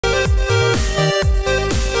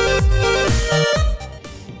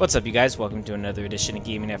What's up, you guys? Welcome to another edition of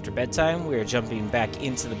Gaming After Bedtime. We are jumping back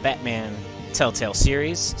into the Batman Telltale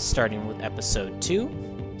Series, starting with episode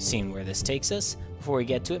 2, seeing where this takes us. Before we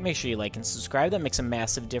get to it, make sure you like and subscribe. That makes a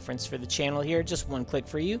massive difference for the channel here. Just one click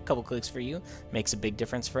for you, a couple clicks for you, makes a big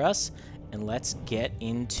difference for us. And let's get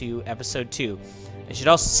into episode 2. I should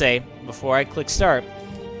also say, before I click start,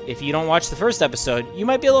 if you don't watch the first episode, you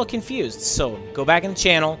might be a little confused. So go back in the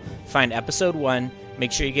channel, find episode 1,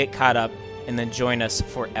 make sure you get caught up, and then join us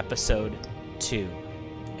for episode 2.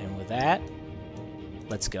 And with that,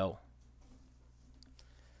 let's go.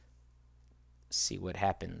 See what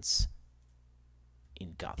happens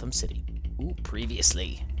in Gotham City. Ooh,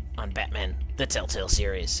 previously on Batman, the Telltale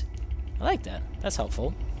Series. I like that. That's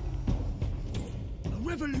helpful. A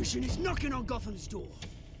revolution is knocking on Gotham's door.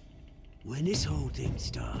 When this whole thing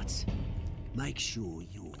starts, make sure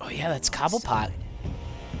you're... Oh yeah, that's Cobblepot.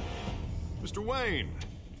 Mr. Wayne,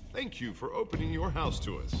 thank you for opening your house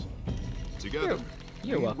to us. Together,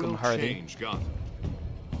 you're we welcome, will Harvey. change Gotham.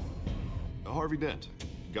 Harvey Dent,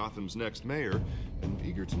 Gotham's next mayor, and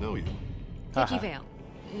eager to know you. Vicky Vale,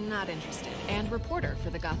 not interested, and reporter for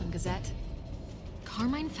the Gotham Gazette.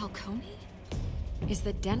 Carmine Falcone? Is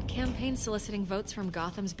the Dent campaign soliciting votes from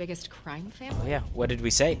Gotham's biggest crime family? Oh yeah, what did we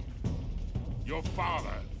say? Your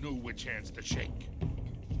father knew which hands to shake.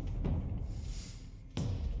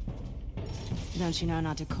 Don't you know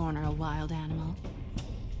not to corner a wild animal?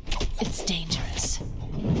 It's dangerous.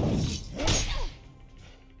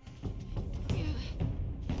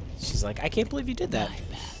 She's like, I can't believe you did that. I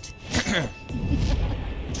bet.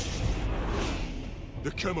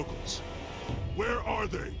 The chemicals. Where are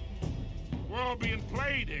they? We're all being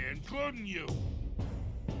played here, including you.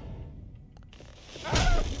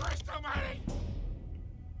 Christ almighty!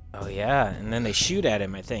 Oh yeah, and then they shoot at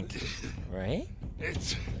him, I think. Right?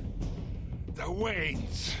 It's the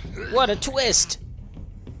Waynes. What a twist!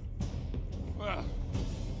 Well,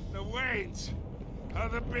 the Waynes are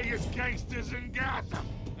the biggest gangsters in Gotham.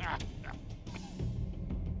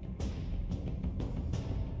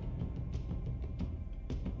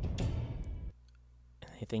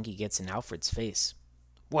 I think he gets in Alfred's face.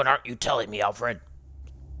 What aren't you telling me, Alfred?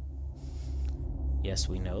 Yes,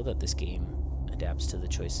 we know that this game adapts to the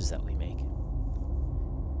choices that we make.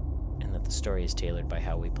 And that the story is tailored by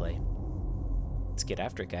how we play. Let's get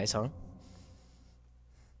after it, guys, huh?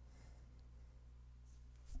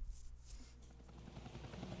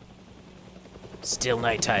 Still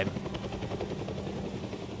nighttime.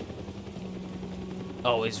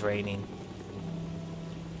 Always raining.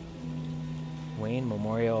 Wayne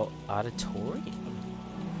Memorial Auditorium.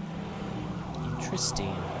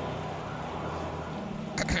 Interesting.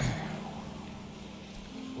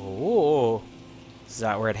 Oh, is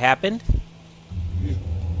that where it happened? You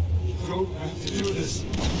don't have to do this.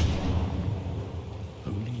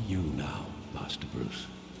 Only you now, Master Bruce.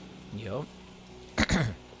 Yup.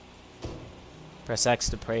 Press X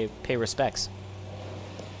to pay respects.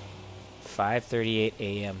 5:38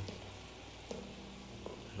 a.m.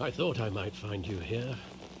 I thought I might find you here.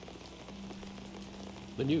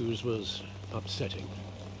 The news was upsetting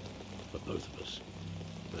for both of us.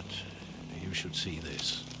 But you should see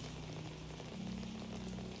this.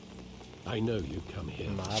 I know you come here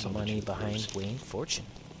for Mob solitude, money behind Bruce. Wayne Fortune.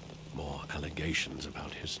 More allegations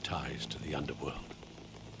about his ties to the underworld.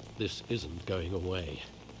 This isn't going away.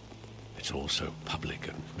 It's all so public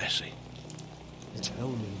and messy. Tell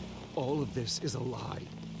me all of this is a lie.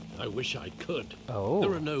 I wish I could. Oh.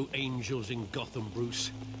 There are no angels in Gotham,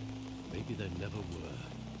 Bruce. Maybe there never were.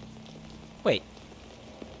 Wait.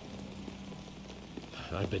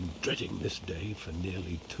 I've been dreading this day for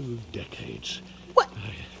nearly 2 decades. What?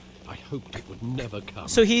 I hoped it would never come.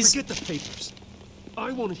 So he's... Forget the papers.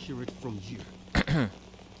 I want to hear it from you.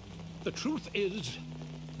 The truth is,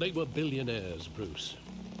 they were billionaires, Bruce.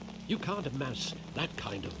 You can't amass that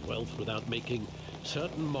kind of wealth without making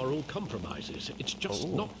certain moral compromises. It's just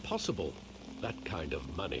not possible. That kind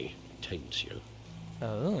of money taints you.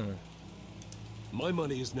 Oh. My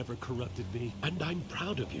money has never corrupted me. And I'm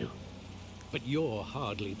proud of you. But you're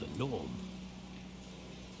hardly the norm.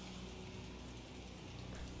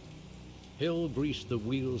 Hill greased the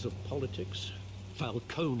wheels of politics.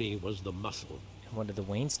 Falcone was the muscle. And what did the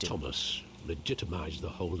Waynes do? Thomas legitimized the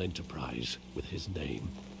whole enterprise with his name.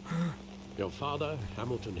 Your father,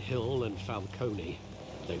 Hamilton Hill, and Falcone,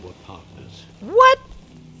 they were partners. What?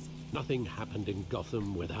 Nothing happened in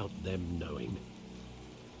Gotham without them knowing.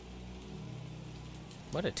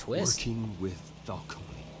 What a twist. Working with Falcone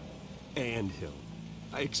and Hill.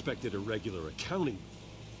 I expected a regular accounting,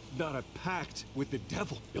 not a pact with the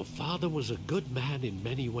devil. Your father was a good man in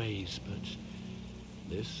many ways, but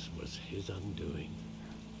this was his undoing.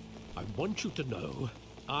 I want you to know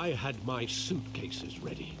I had my suitcases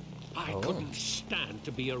ready. I couldn't stand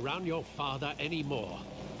to be around your father anymore.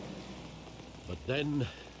 But then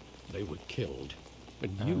they were killed,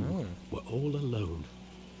 and you were all alone.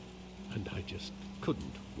 And I just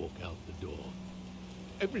couldn't walk out the door.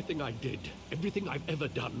 Everything I did, everything I've ever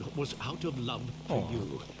done, was out of love for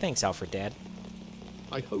you. Thanks, Alfred, Dad.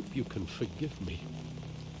 I hope you can forgive me.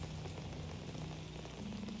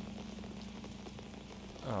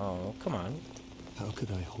 Oh, come on. How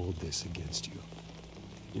could I hold this against you?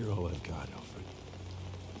 You're all I've got, Alfred.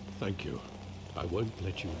 Thank you. I won't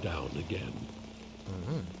let you down again.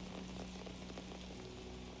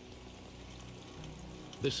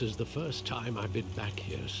 This is the first time I've been back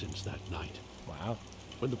here since that night. Wow.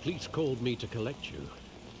 When the police called me to collect you,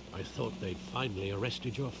 I thought they'd finally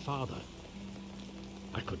arrested your father.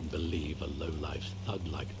 I couldn't believe a low-life thug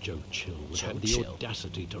like Joe Chill would have the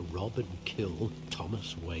audacity to rob and kill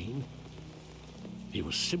Thomas Wayne. He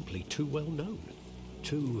was simply too well known.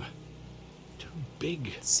 Too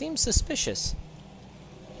big. Seems suspicious.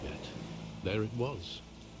 Yet, there it was.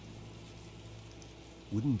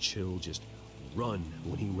 Wouldn't Chill just run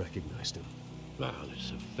when he recognized him? Well,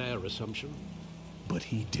 it's a fair assumption. But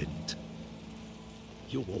he didn't.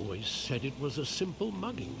 You always said it was a simple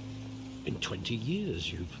mugging. In 20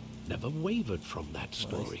 years, you've never wavered from that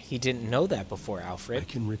story. Well, he didn't know that before, Alfred. I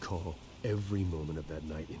can recall every moment of that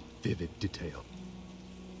night in vivid detail.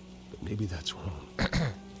 But maybe that's wrong.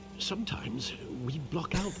 Sometimes we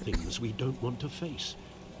block out things we don't want to face.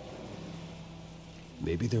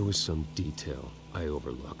 Maybe there was some detail I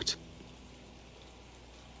overlooked.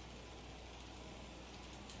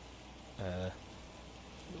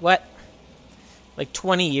 What? Like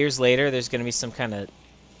 20 years later, there's gonna be some kind of...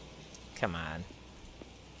 Come on.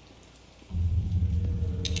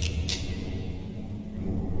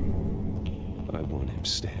 I want him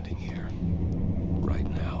standing here. Right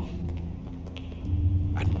now.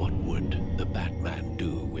 And what would the Batman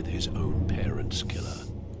do with his own parents' killer?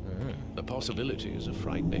 The possibilities are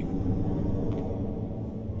frightening.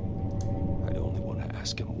 I'd only want to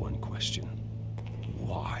ask him one question.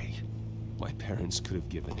 Why? My parents could have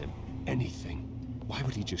given him anything. Why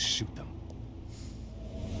would he just shoot them?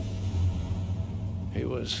 He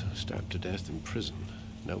was stabbed to death in prison.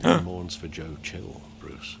 No one mourns for Joe Chill,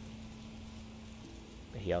 Bruce.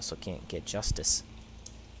 But he also can't get justice.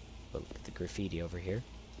 But look at the graffiti over here.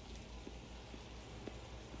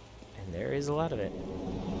 And there is a lot of it.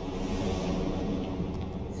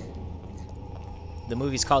 The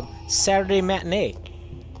movie's called Saturday Matinee.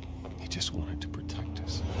 He just wanted to protect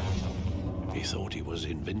us. He thought he was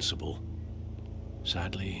invincible.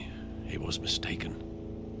 Sadly, he was mistaken.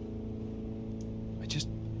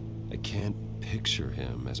 I can't picture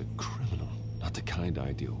him as a criminal. Not the kind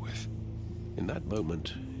I deal with. In that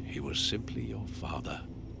moment, he was simply your father.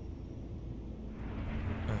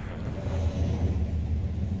 Do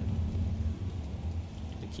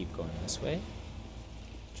we keep going this way?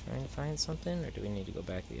 Trying to find something, or do we need to go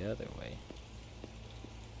back the other way?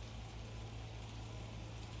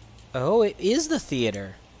 Oh, it is the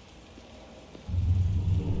theater.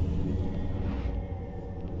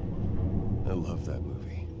 I love that movie.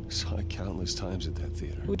 Saw it countless times at that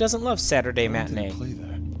theater. Who doesn't love Saturday Matinee? Did play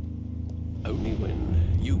there? Only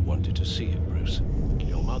when you wanted to see it, Bruce.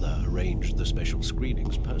 Your mother arranged the special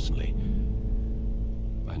screenings personally.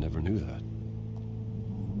 I never knew that.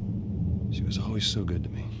 She was always so good to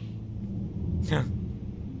me.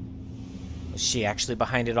 Was she actually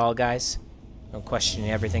behind it all, guys? I'm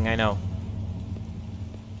questioning everything I know.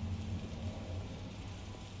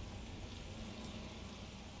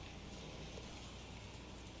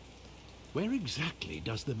 Where exactly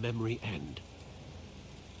does the memory end?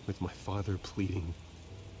 With my father pleading,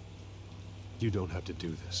 "You don't have to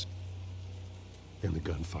do this." And the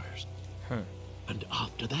gunfires. And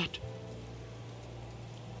after that?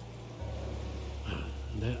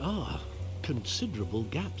 There are considerable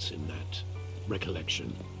gaps in that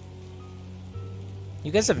recollection.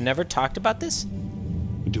 You guys have never talked about this?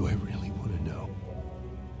 Do I really want to know?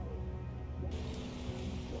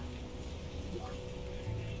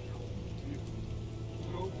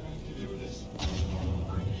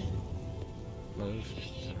 Move.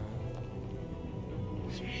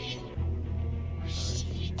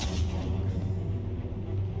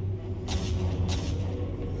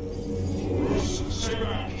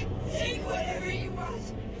 Take whatever you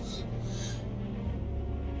want.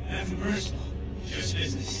 Nothing personal, just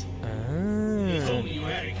business. You told me you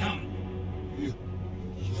had it coming. You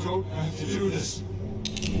don't have to do this.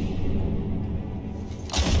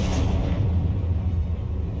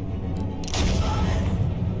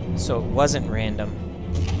 So it wasn't random.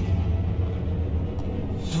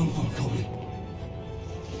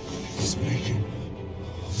 He's making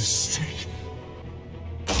a mistake.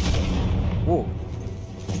 Whoa.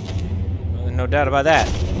 Well, no doubt about that.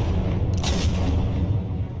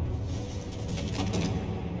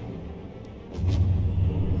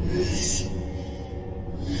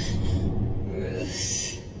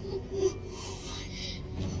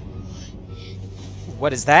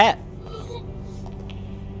 What is that?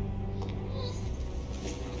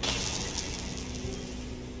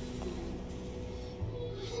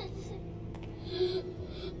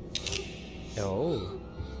 Oh.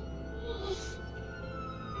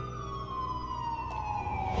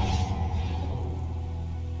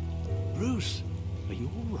 Bruce, are you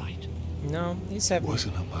all right? No, he's having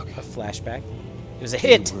Wasn't a bug. a flashback. It was a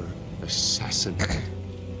hit. You were assassinated.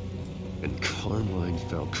 And Carmine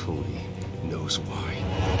Falcone knows why.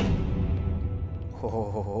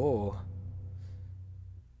 Oh.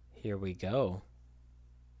 Here we go.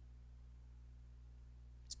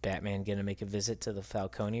 Is Batman gonna make a visit to the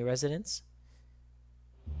Falcone residence?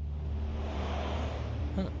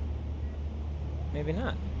 Huh. Maybe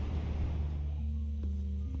not.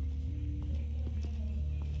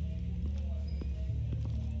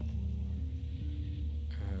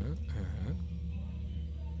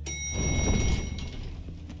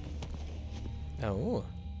 Oh.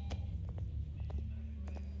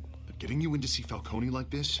 But getting you in to see Falcone like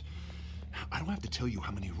this, I don't have to tell you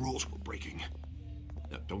how many rules we're breaking.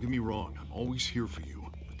 Now, don't get me wrong, I'm always here for you,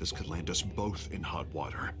 but this could land us both in hot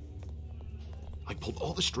water. I pulled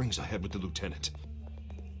all the strings I had with the lieutenant.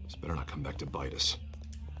 This better not come back to bite us.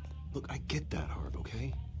 Look, I get that, Harv,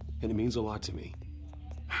 okay? And it means a lot to me.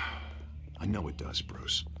 I know it does,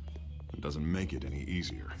 Bruce. It doesn't make it any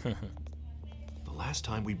easier. The last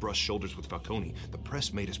time we brushed shoulders with Falcone, the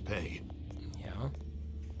press made us pay. Yeah.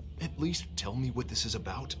 At least tell me what this is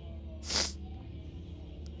about.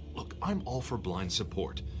 Look, I'm all for blind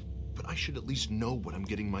support, but I should at least know what I'm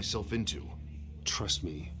getting myself into. Trust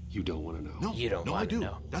me, you don't want to know. No, You don't no, want I to do.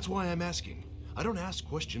 know. That's why I'm asking. I don't ask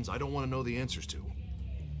questions I don't want to know the answers to.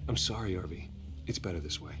 I'm sorry, Harvey. It's better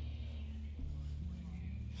this way.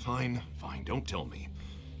 Fine, fine, don't tell me.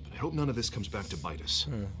 But I hope none of this comes back to bite us.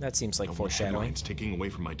 That seems like No more foreshadowing. headlines taking away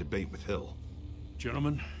from my debate with Hill.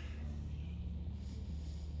 Gentlemen,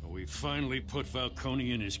 we finally put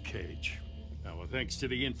Falcone in his cage. Now, thanks to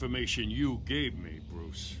the information you gave me,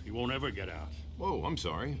 Bruce, he won't ever get out. Whoa, I'm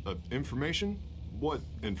sorry. Information? What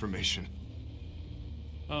information?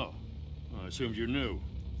 Oh, I assumed you knew.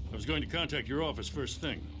 I was going to contact your office first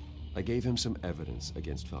thing. I gave him some evidence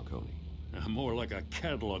against Falcone. More like a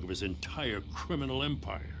catalog of his entire criminal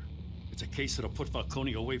empire. It's a case that'll put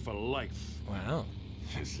Falcone away for life. Wow.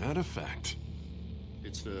 Is that a fact?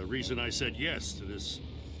 It's the reason I said yes to this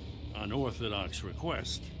unorthodox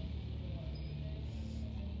request.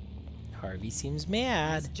 Harvey seems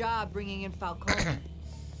mad. His job bringing in Falcone.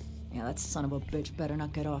 Yeah, that son of a bitch better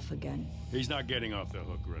not get off again. He's not getting off the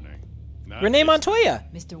hook, Renee. Not Renee this Montoya.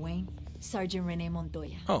 Mr. Wayne, Sergeant Renee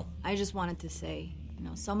Montoya. Oh. I just wanted to say,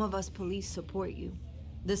 some of us police support you,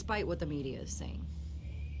 despite what the media is saying.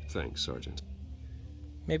 Thanks, Sergeant.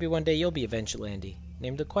 Maybe one day you'll be a vigilante.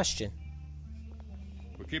 Named a question.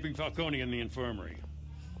 We're keeping Falcone in the infirmary.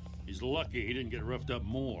 He's lucky he didn't get roughed up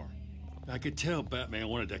more. I could tell Batman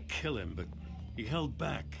wanted to kill him, but he held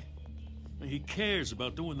back. He cares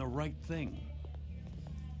about doing the right thing.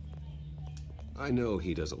 I know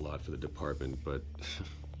he does a lot for the department, but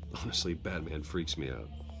honestly, Batman freaks me out.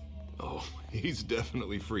 Oh, he's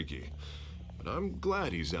definitely freaky. But I'm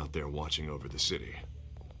glad he's out there watching over the city.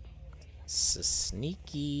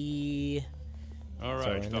 Sneaky. All right,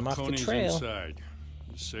 Throwing them off the Falcone's trail. inside.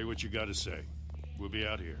 Just say what you gotta say. We'll be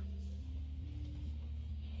out here.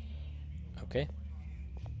 Okay.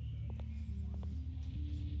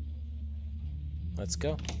 Let's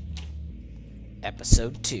go.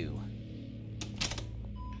 Episode 2.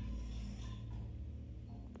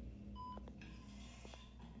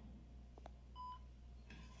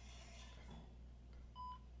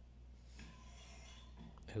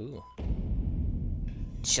 Ooh.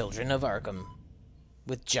 Children of Arkham.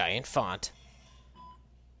 With giant font.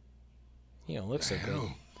 You don't look so good.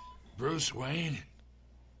 Bruce Wayne?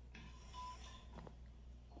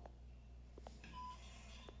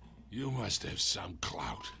 You must have some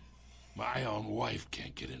clout. My own wife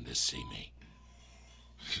can't get in to see me.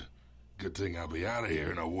 Good thing I'll be out of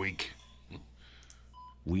here in a week.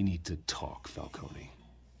 We need to talk, Falcone.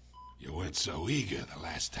 You weren't so eager the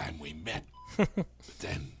last time we met. But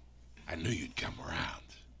then, I knew you'd come around.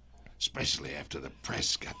 Especially after the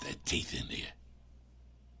press got their teeth into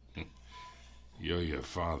you. You're your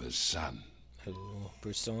father's son. Ooh,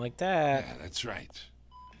 Bruce don't like that. Yeah, that's right.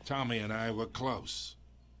 Tommy and I were close.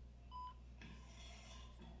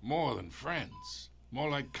 More than friends. More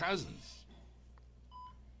like cousins.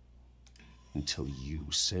 Until you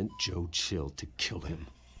sent Joe Chill to kill him.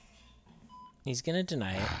 He's gonna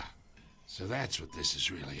deny it. So that's what this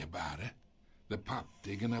is really about, eh? The pup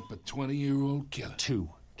digging up a 20-year-old killer. 2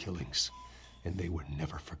 killings, and they were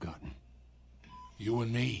never forgotten. You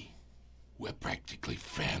and me, we're practically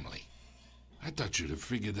family. I thought you'd have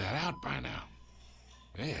figured that out by now.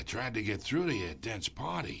 Hey, I tried to get through to you at Dent's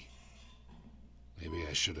party. Maybe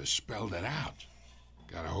I should have spelled it out.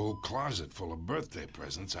 Got a whole closet full of birthday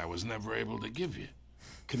presents I was never able to give you.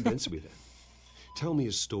 Convince me then. Tell me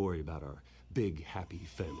a story about our big, happy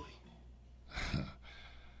family.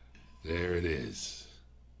 There it is.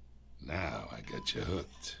 Now I got you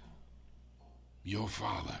hooked. Your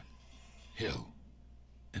father, Hill,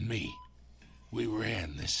 and me, we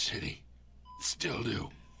ran this city. Still do.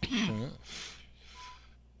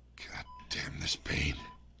 God damn this pain.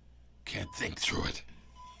 Can't think through it.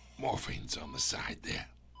 Morphine's on the side there.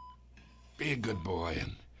 Be a good boy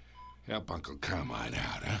and help Uncle Carmine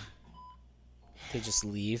out, huh? They just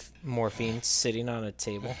leave morphine sitting on a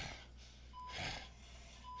table.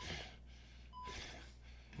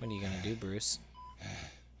 What are you gonna do, Bruce?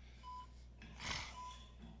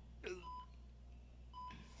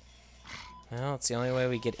 Well, it's the only way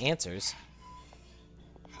we get answers.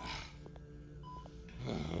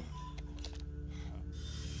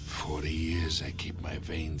 40 years I keep my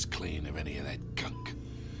veins clean of any of that gunk.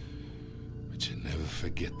 But you never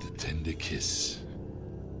forget the tender kiss.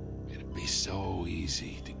 It'd be so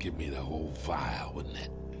easy to give me the whole vial, wouldn't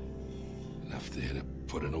it? Enough there to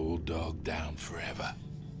put an old dog down forever.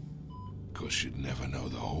 Of course, you'd never know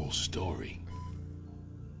the whole story.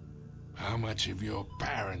 How much of your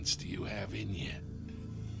parents do you have in you?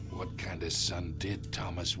 What kind of son did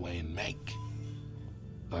Thomas Wayne make?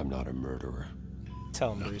 I'm not a murderer.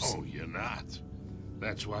 Tell him, Bruce. No, you're not.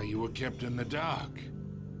 That's why you were kept in the dark.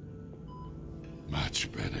 Much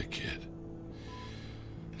better, kid.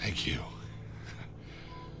 Thank you.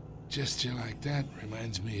 Gesture like that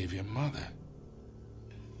reminds me of your mother.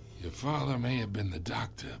 Your father may have been the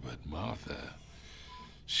doctor, but Martha,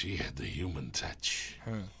 she had the human touch.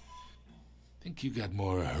 Think you got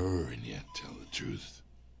more of her in you, tell the truth.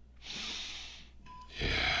 Yeah.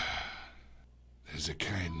 There's a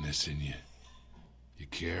kindness in you. You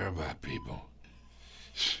care about people.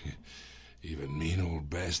 Even mean old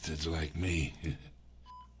bastards like me.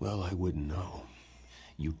 Well, I wouldn't know.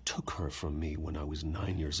 You took her from me when I was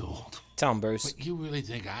 9 years old. Tell him, Bruce. But you really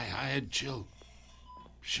think I hired Chill?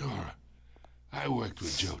 Sure. I worked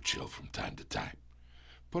with Joe Chill from time to time.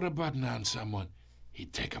 Put a button on someone,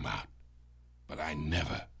 he'd take him out. But I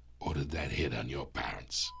never ordered that hit on your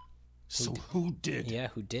parents. So who did? Yeah,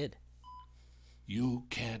 who did? You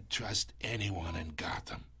can't trust anyone in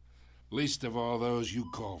Gotham. Least of all those you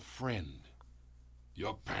call friend.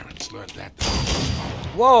 Your parents learned that.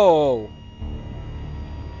 Whoa!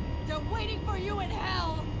 They're waiting for you in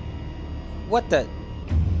hell! What the?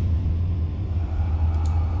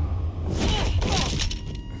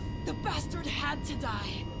 The bastard had to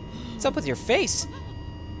die. What's up with your face?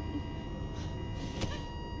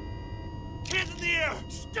 Hands in the air!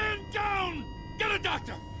 Stand down! Get a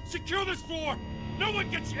doctor! Secure this floor! No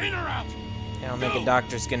one gets in or out! I don't think a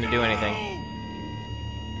doctor's gonna do anything.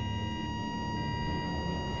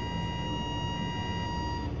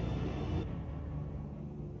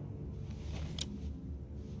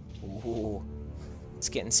 Ooh. It's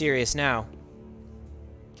getting serious now.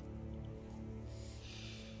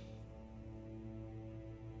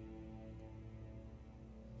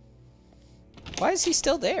 Why is he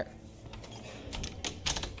still there?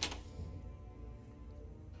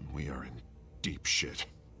 We are in deep shit.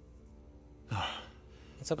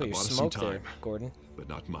 What's up with your bought us some smoke there, time, Gordon? But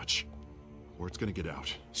not much. Word's gonna get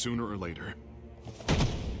out, sooner or later.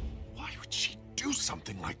 Why would she do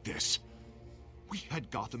something like this? We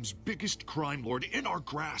had Gotham's biggest crime lord in our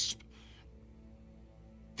grasp.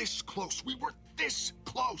 This close. We were this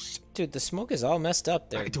close. Dude, the smoke is all messed up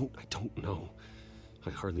there. I don't know. I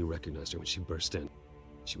hardly recognized her when she burst in.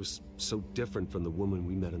 She was so different from the woman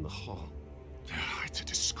we met in the hall. It's a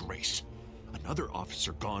disgrace. Another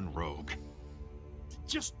officer gone rogue. It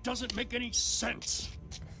just doesn't make any sense.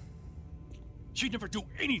 She'd never do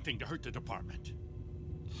anything to hurt the department.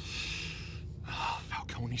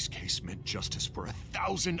 Falcone's case meant justice for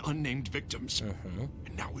 1,000 unnamed victims.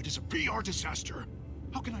 And now it is a PR disaster.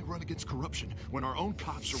 How can I run against corruption when our own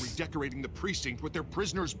cops are redecorating the precinct with their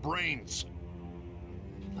prisoners' brains?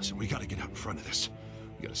 Listen, we gotta get out in front of this.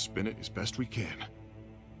 We gotta spin it as best we can.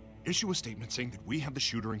 Issue a statement saying that we have the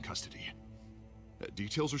shooter in custody.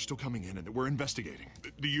 Details are still coming in and that we're investigating.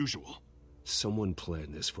 The usual. Someone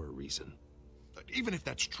planned this for a reason. Even if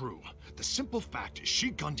that's true, the simple fact is she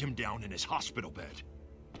gunned him down in his hospital bed.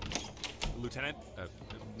 Lieutenant,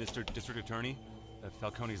 Mr. District Attorney,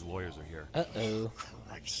 Falcone's lawyers are here. Uh-oh.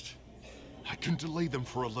 Christ. I can delay them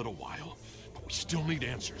for a little while, but we still need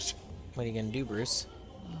answers. What are you gonna do, Bruce?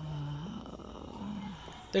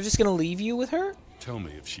 They're just gonna leave you with her? Tell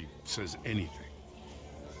me if she says anything.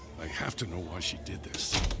 I have to know why she did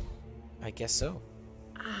this. I guess so.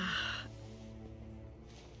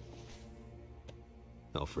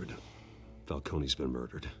 Alfred, Falcone's been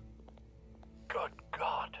murdered. Good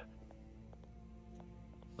God.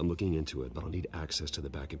 I'm looking into it, but I'll need access to the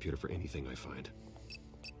back computer for anything I find.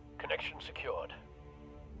 Connection secured.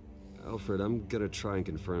 Alfred, I'm gonna try and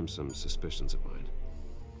confirm some suspicions of mine.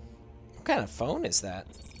 What kind of phone is that?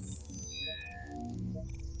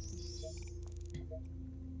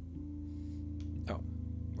 Oh,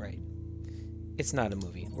 right. It's not a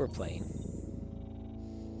movie. We're playing.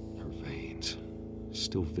 Her veins,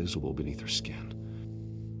 still visible beneath her skin.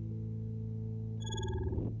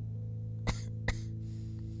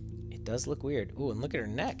 It does look weird. Ooh, and look at her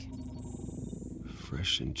neck.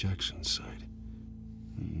 Fresh injection site.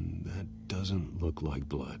 That doesn't look like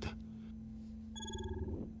blood.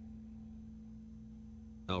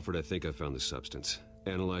 Alfred, I think I found the substance.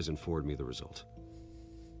 Analyze and forward me the result.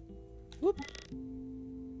 Whoop.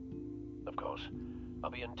 Of course. I'll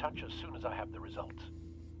be in touch as soon as I have the results.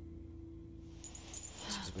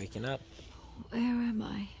 She's waking up. Where am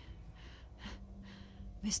I?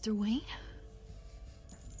 Mr. Wayne?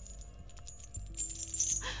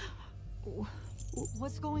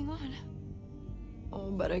 What's going on?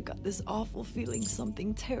 Oh, but I got this awful feeling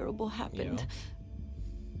something terrible happened.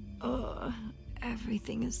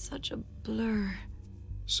 Everything is such a blur.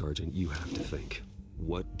 Sergeant, you have to think.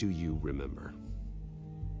 What do you remember?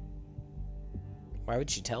 Why would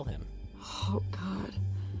she tell him? Oh, God.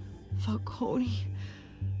 Falcone.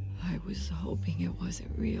 I was hoping it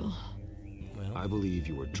wasn't real. Well, I believe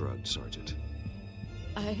you were drugged, Sergeant.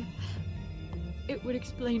 It would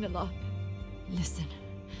explain a lot. Listen,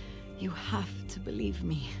 you have to believe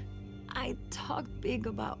me. I talk big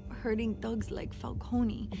about hurting thugs like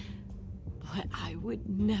Falcone, but I would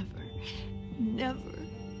never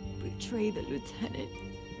betray the lieutenant.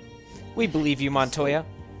 we believe you, Montoya.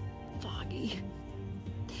 Foggy.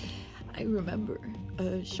 I remember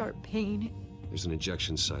a sharp pain. There's an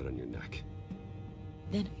injection site on your neck.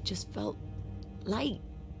 Then I just felt light.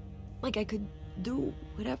 Like I could do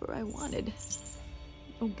whatever I wanted.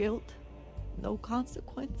 No guilt. No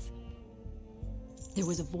consequence. There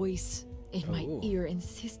was a voice in my ear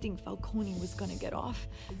insisting Falcone was gonna get off.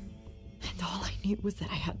 And all I knew was that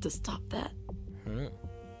I had to stop that.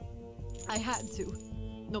 I had to.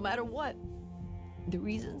 No matter what. The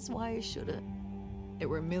reasons why I should've, they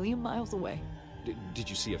were a million miles away. Did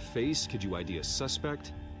you see a face? Could you ID a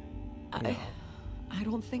suspect? I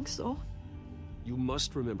don't think so. You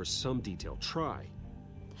must remember some detail. Try.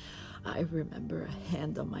 I remember a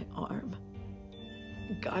hand on my arm,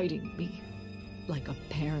 guiding me like a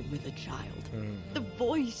parent with a child. The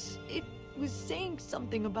voice, it was saying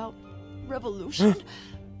something about revolution.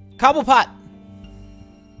 Cobblepot!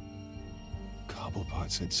 Cobblepot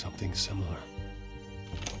said something similar.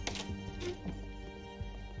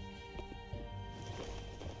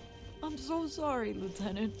 I'm so sorry,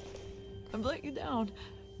 Lieutenant. I've let you down.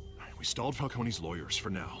 We stalled Falcone's lawyers for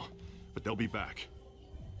now, but they'll be back.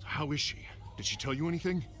 So how is she? Did she tell you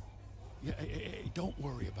anything? Yeah, hey, don't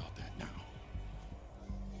worry about that now.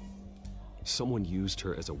 Someone used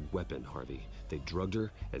her as a weapon, Harvey. They drugged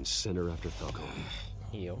her and sent her after Falcone.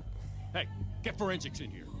 Yo. Hey, get forensics in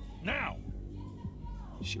here. Now!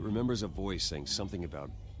 She remembers a voice saying something about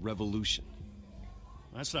revolution.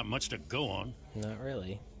 That's not much to go on. Not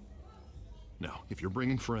really. Now, if you're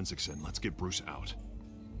bringing forensics in, let's get Bruce out.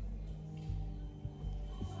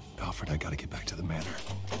 Alfred, I gotta get back to the manor.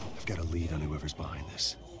 I've got a lead on whoever's behind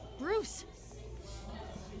this. Bruce!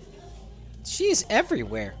 She's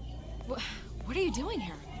everywhere. What are you doing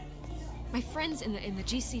here? My friends in the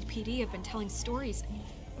GCPD have been telling stories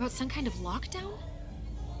about some kind of lockdown?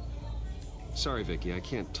 Sorry, Vicky, I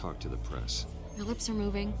can't talk to the press. Your lips are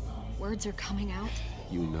moving. Words are coming out.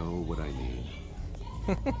 You know what I need.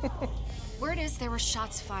 Word is there were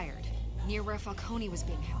shots fired near where Falcone was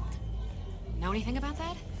being held. Know anything about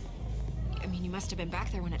that? I mean, you must have been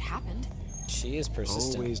back there when it happened. She is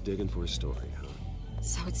persistent. Always digging for a story, huh?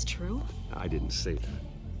 So it's true? I didn't say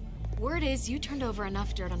that. Word is you turned over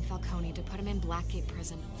enough dirt on Falcone to put him in Blackgate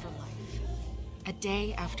prison for life. A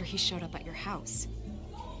day after he showed up at your house.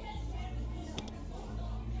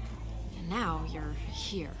 And now you're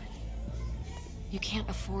here. You can't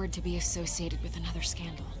afford to be associated with another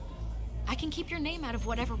scandal. I can keep your name out of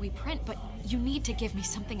whatever we print, but you need to give me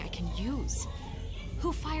something I can use.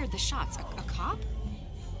 Who fired the shots? A cop?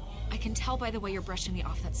 I can tell by the way you're brushing me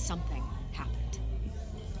off that something happened.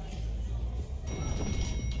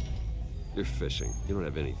 You're fishing. You don't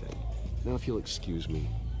have anything. Now if you'll excuse me.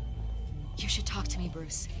 You should talk to me,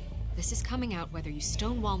 Bruce. This is coming out whether you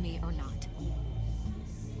stonewall me or not.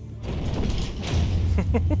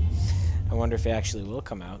 I wonder if it actually will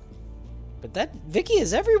come out. But that Vicky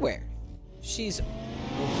is everywhere. She's...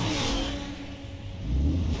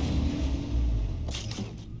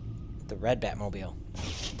 The red Batmobile.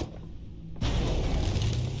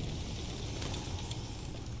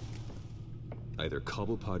 Either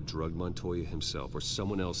Cobblepot drugged Montoya himself, or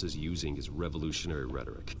someone else is using his revolutionary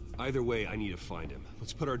rhetoric. Either way, I need to find him.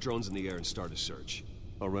 Let's put our drones in the air and start a search.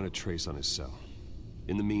 I'll run a trace on his cell.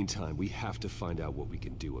 In the meantime, we have to find out what we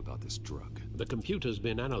can do about this drug. The computer's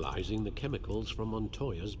been analyzing the chemicals from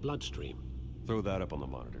Montoya's bloodstream. Throw that up on the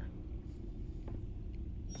monitor.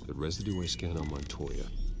 The residue I scan on Montoya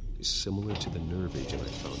is similar to the nerve agent I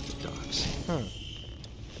found at the docks.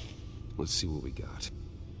 Let's see what we got.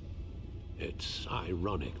 It's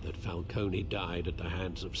ironic that Falcone died at the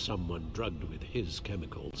hands of someone drugged with his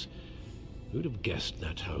chemicals. Who'd have guessed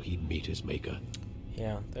that's how he'd meet his maker?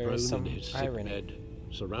 Yeah, there is some in his irony. sick bed,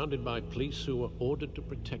 surrounded by police who were ordered to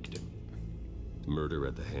protect him. Murder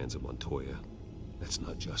at the hands of Montoya. That's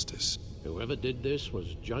not justice. Whoever did this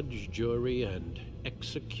was judge, jury, and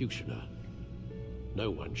executioner. No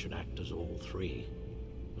one should act as all three.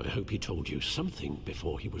 I hope he told you something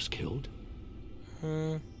before he was killed.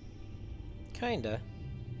 Kinda.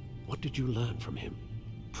 What did you learn from him?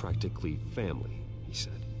 Practically family, he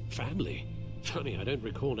said. Family? Funny, I don't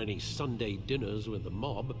recall any Sunday dinners with the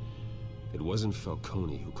mob. It wasn't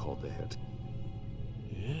Falcone who called the hit.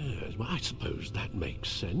 Yes, well, I suppose that makes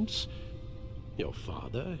sense. Your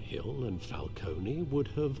father, Hill, and Falcone would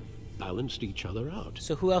have balanced each other out.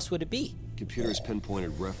 So who else would it be? Computers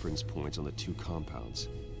pinpointed reference points on the two compounds.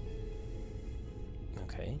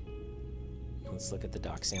 Okay. Let's look at the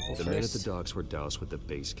dock sample The first. men at the docks were doused with the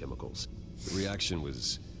base chemicals. The reaction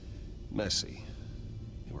was messy.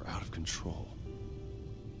 They were out of control.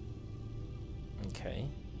 Okay.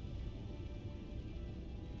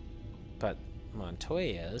 But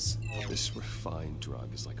Montoya's... This refined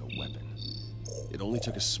drug is like a weapon. It only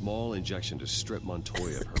took a small injection to strip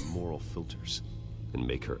Montoya of her moral filters and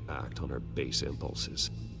make her act on her base impulses.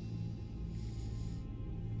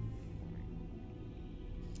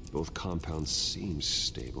 Both compounds seem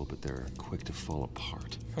stable, but they're quick to fall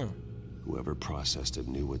apart. Whoever processed it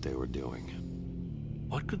knew what they were doing.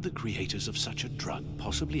 What could the creators of such a drug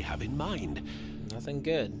possibly have in mind? Nothing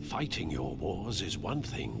good. Fighting your wars is one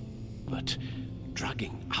thing, but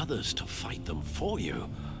drugging others to fight them for you...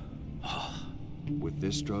 With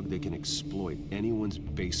this drug, they can exploit anyone's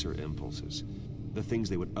baser impulses, the things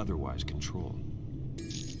they would otherwise control.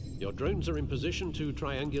 Your drones are in position to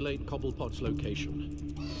triangulate Cobblepot's location.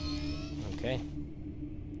 Okay.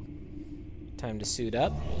 Time to suit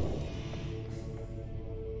up.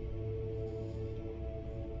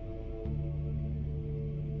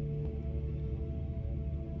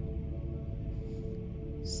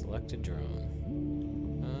 Select a drone.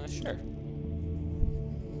 Sure.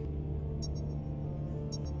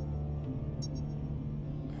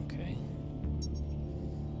 Okay.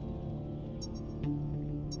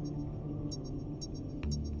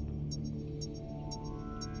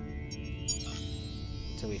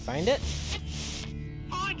 Did we find it?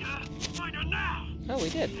 Find her! Find her now! Oh, we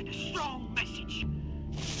did. Send a strong message.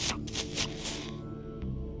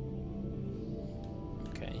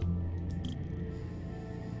 Okay.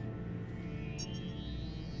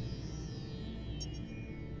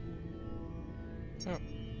 Oh.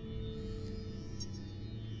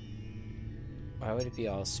 Why would it be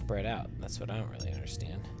all spread out? That's what I don't really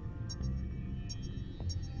understand.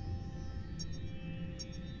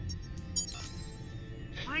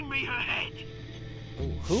 Bring me her head! Ooh,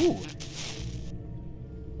 who?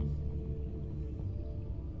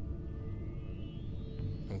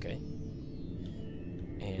 Okay.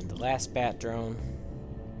 And the last bat drone.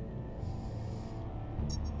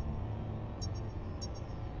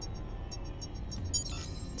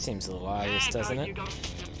 Seems a little obvious, doesn't it? You go.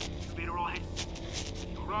 You'll be alright.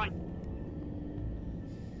 Alright.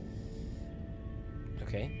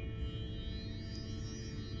 Okay.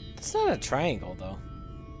 It's not a triangle, though.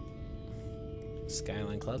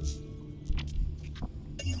 Skyline Club.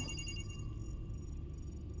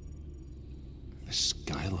 The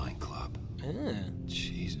Skyline Club. Ah.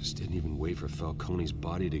 Jesus, didn't even wait for Falcone's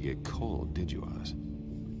body to get cold, did you, Oz?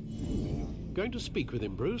 Going to speak with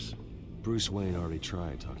him, Bruce? Bruce Wayne already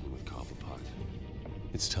tried talking with Cobblepot.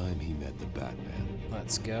 It's time he met the Batman.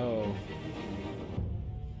 Let's go.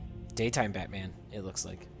 Daytime Batman, it looks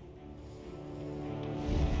like.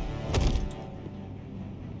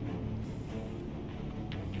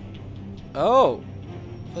 Oh!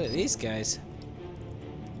 Look at these guys.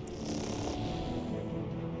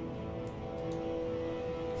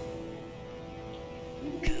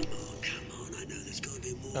 Come on, I know there's gotta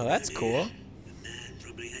be more. Oh, that's cool. The man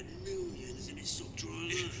probably had millions in his sock drawer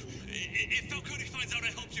alone. If Falcone finds out I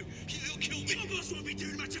helped you, he'll kill me. Your boss won't be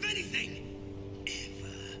doing much of anything.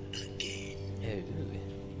 Ever again. Ew.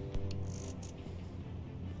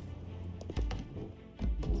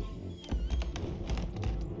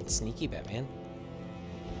 Sneaky Batman.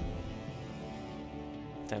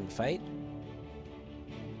 Time to fight.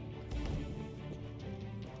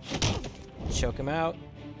 Choke him out.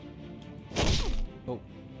 Oh.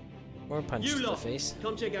 Or punch to the face.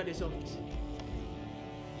 Come check out this office.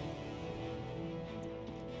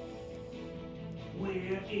 Where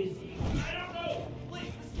is he? I don't know.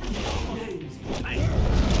 Please. Hey,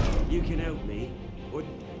 you can help me. Or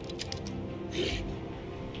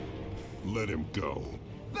Let him go.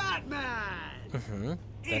 Batman!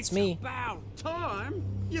 That's me. It's about time.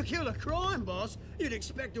 You kill a crime boss, you'd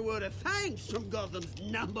expect a word of thanks from Gotham's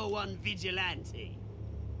 #1 vigilante.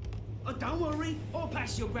 Oh, don't worry, I'll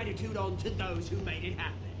pass your gratitude on to those who made it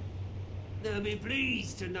happen. They'll be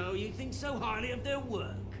pleased to know you think so highly of their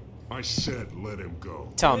work. I said let him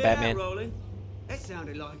go. Tell him, Batman. Rolling. That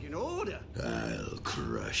sounded like an order. I'll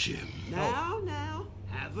crush him. Now,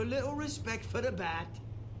 have a little respect for the Bat.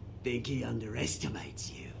 Think he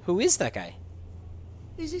underestimates you. Who is that guy?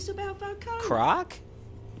 Is this about Falcone? Croc?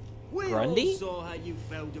 We Grundy? all saw how you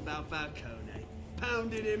felt about Falcone.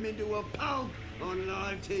 Pounded him into a pulp on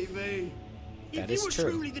live TV. That if is you were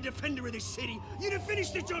true. truly the defender of this city, you'd have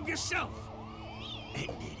finished the job yourself. Admit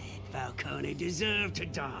it, Falcone deserved to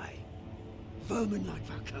die. Vermin like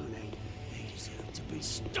Falcone, they deserve to be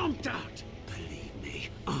stomped out. Believe me,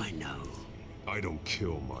 I know. I don't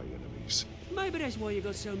kill my enemies. Maybe that's why you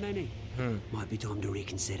got so many. Might be time to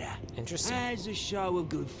reconsider. Interesting. As a show of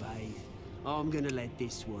good faith, I'm gonna let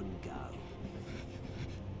this one go.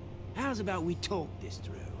 How's about we talk this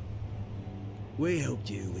through? We helped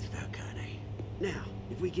you with Falcone. Now,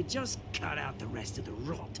 if we could just cut out the rest of the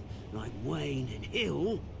rot, like Wayne and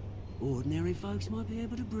Hill, ordinary folks might be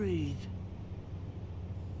able to breathe.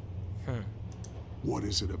 What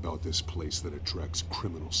is it about this place that attracts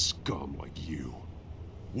criminal scum like you?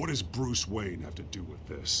 What does Bruce Wayne have to do with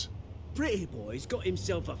this? Pretty Boy's got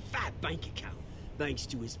himself a fat bank account, thanks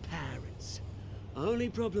to his parents. Only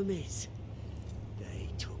problem is, they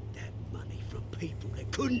took that money from people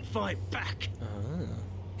that couldn't fight back.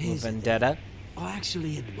 Here's the Vendetta. thing. I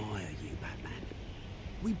actually admire you, Batman.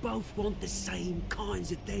 We both want the same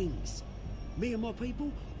kinds of things. Me and my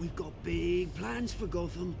people, we've got big plans for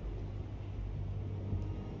Gotham.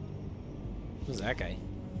 Who's that guy?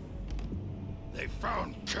 They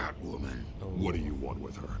found Catwoman. What do you want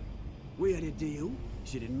with her? We had a deal.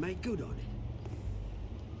 She didn't make good on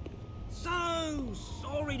it. So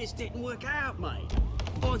sorry this didn't work out, mate.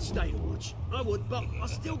 I'd stay to watch. I would, but I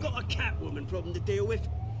still got a Catwoman problem to deal with.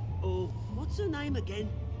 Oh, what's her name again?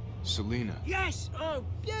 Selina. Yes! Oh,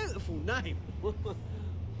 beautiful name.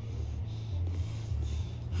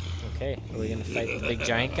 Okay, are we gonna fight the big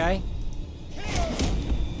giant guy?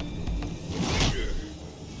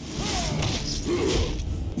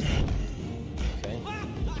 Okay.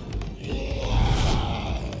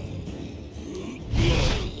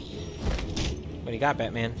 What do you got,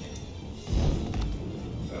 Batman?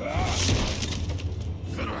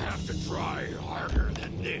 Gonna have to try harder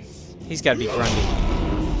than this. He's gotta be Grundy.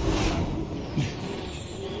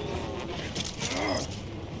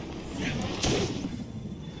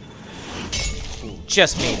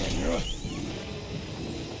 Just made it.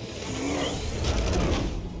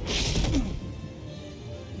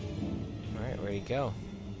 Alright, where'd he go?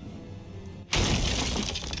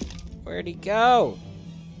 Where'd he go?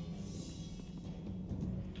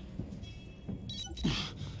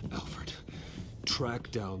 Alfred, track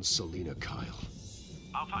down Selina Kyle.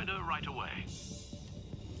 I'll find her right away.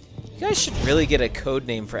 You guys should really get a code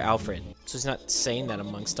name for Alfred, so he's not saying that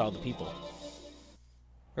amongst all the people.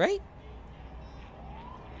 Right?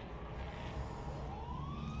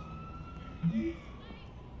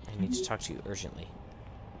 I need to talk to you urgently.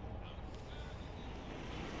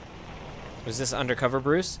 Was this undercover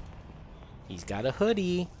Bruce? He's got a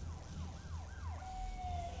hoodie.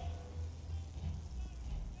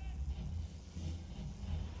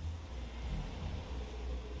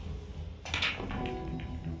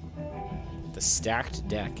 The stacked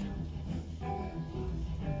deck.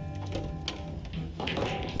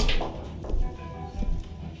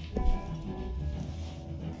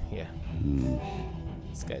 Yeah.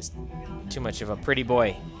 This guy's too much of a pretty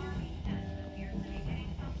boy.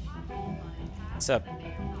 What's up?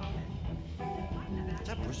 Is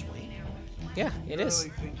that Bruce Wayne? Yeah, it is.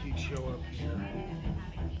 Really think he'd show up here?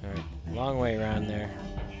 Alright, long way around there,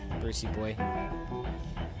 Brucey boy.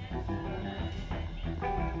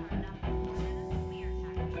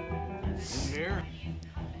 In here?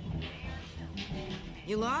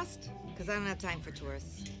 You lost? Because I don't have time for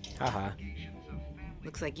tourists. Haha.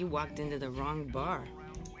 Looks like you walked into the wrong bar.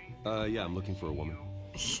 Yeah, I'm looking for a woman.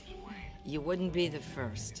 You wouldn't be the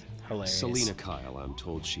first. Hilarious. Selina Kyle, I'm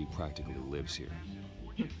told she practically lives here.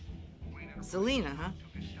 Selina, huh?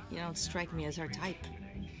 You don't strike me as her type.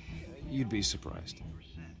 You'd be surprised.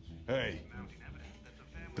 Hey,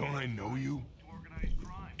 don't I know you?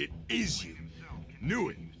 It is you. Knew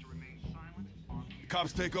it. The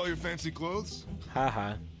cops take all your fancy clothes?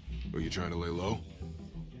 Haha. Were you trying to lay low?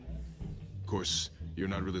 Of course, you're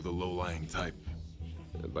not really the low-lying type.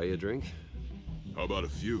 Buy you a drink? How about a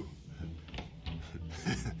few?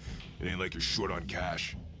 It ain't like you're short on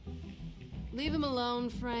cash. Leave him alone,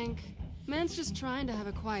 Frank. Man's just trying to have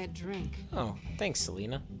a quiet drink. Oh, thanks,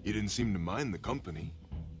 Selina. You didn't seem to mind the company.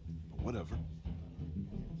 But whatever.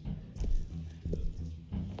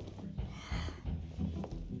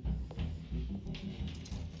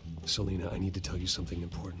 Selina, I need to tell you something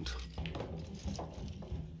important.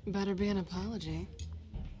 Better be an apology.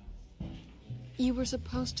 You were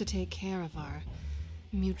supposed to take care of our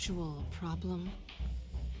mutual problem.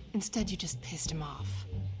 Instead, you just pissed him off.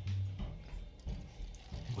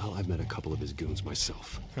 Well, I've met a couple of his goons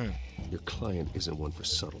myself. Your client isn't one for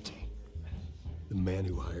subtlety. The man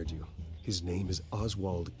who hired you, his name is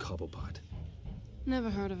Oswald Cobblepot. Never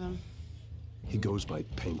heard of him. He goes by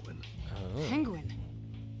Penguin. Oh. Penguin?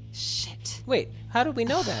 Shit. Wait, how did we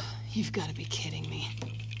know that? You've got to be kidding me.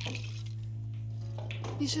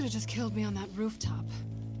 You should have just killed me on that rooftop.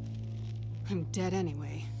 I'm dead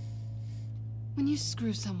anyway. When you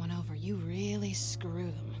screw someone over, you really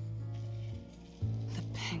screw them. The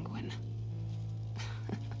Penguin.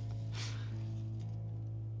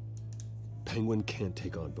 Penguin can't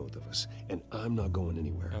take on both of us, and I'm not going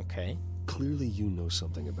anywhere. Okay. Clearly you know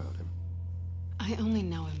something about him. I only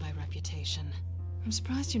know him by reputation. I'm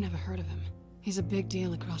surprised you never heard of him. He's a big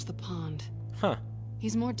deal across the pond. Huh.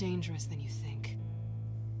 He's more dangerous than you think.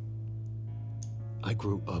 I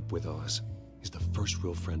grew up with Oz. He's the first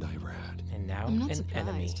real friend I ever had. And now I'm not an surprised.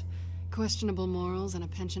 enemy. Questionable morals and a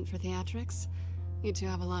penchant for theatrics. You two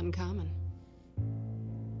have a lot in common.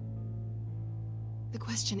 The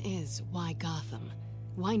question is, why Gotham?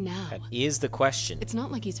 Why now? That is the question. It's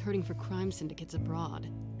not like he's hurting for crime syndicates abroad.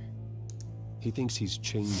 He thinks he's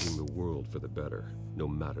changing the world for the better, no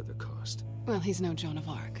matter the cost. Well, he's no Joan of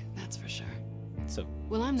Arc, that's for sure. It's a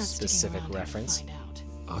Well, I'm not specific sticking around reference. to find out.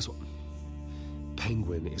 Oswald,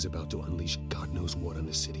 Penguin is about to unleash God knows what on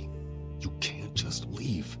the city. You can't just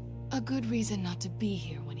leave. A good reason not to be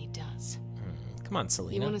here when he does. Come on,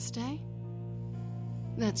 Selina. You want to stay?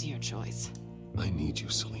 That's your choice. I need you,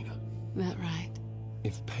 Selina. That right?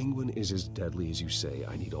 If Penguin is as deadly as you say,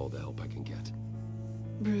 I need all the help I can get.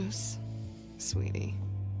 Bruce, sweetie,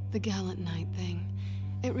 the gallant knight thing,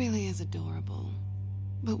 it really is adorable.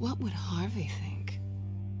 But what would Harvey think?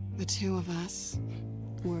 The two of us,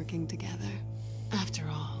 working together. After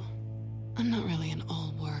all, I'm not really an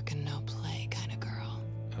all work and no play kind of girl.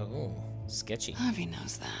 Oh, sketchy. Harvey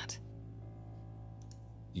knows that.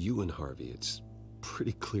 You and Harvey, it's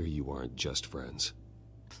pretty clear you aren't just friends.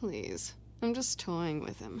 Please, I'm just toying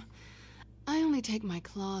with him. I only take my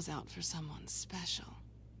claws out for someone special.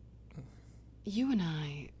 You and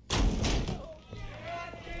I...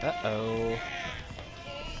 Uh-oh.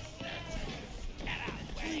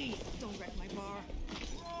 Please, don't wreck my bar.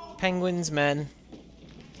 Penguins, men.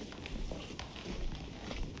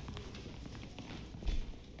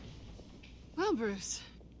 Well, Bruce,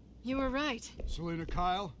 you were right. Selina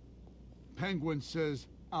Kyle, Penguin says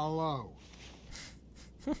hello.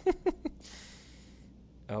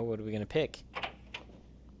 Oh, what are we gonna pick?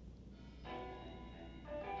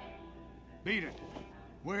 Beat it.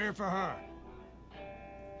 We're here for her.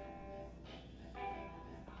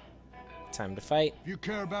 Time to fight. If you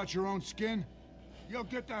care about your own skin, you'll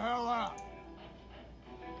get the hell out.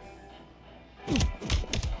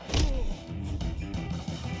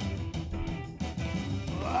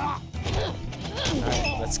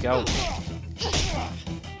 Alright, let's go.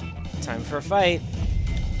 Time for a fight.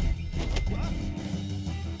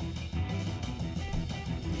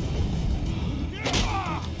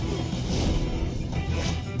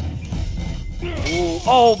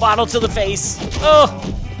 Oh, bottle to the face. Oh.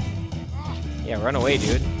 Yeah, run away,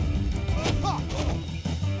 dude.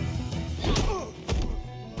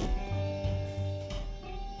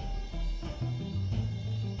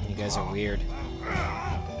 You guys are weird.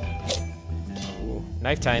 Ooh,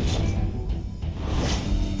 knife time.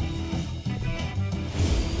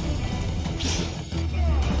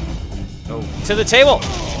 Oh, to the table.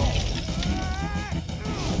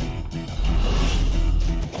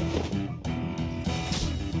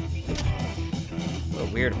 What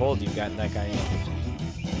a weird hold you've got that guy in.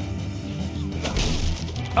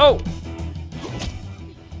 Oh!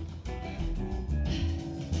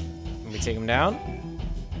 Can we take him down?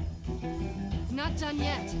 Not done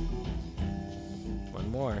yet. One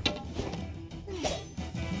more.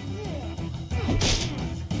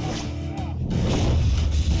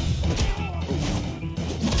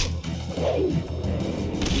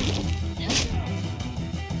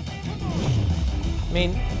 I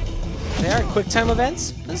mean, they are quick time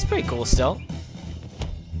events. This is pretty cool still.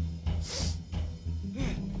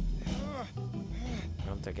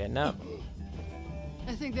 Oh, they're getting up.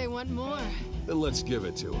 I think they want more. Then let's give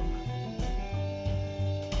it to him.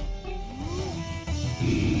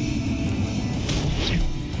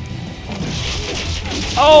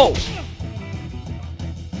 Oh!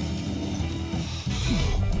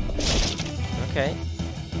 Okay.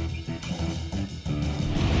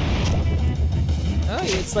 Oh,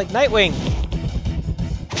 it's like Nightwing.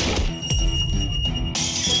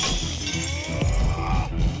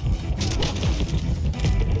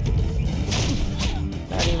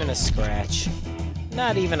 Not even a scratch.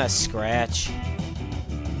 Not even a scratch.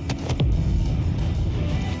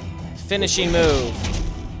 Finishing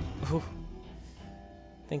move. Ooh.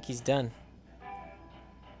 I think he's done.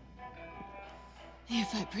 You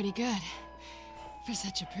fight pretty good. For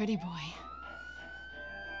such a pretty boy.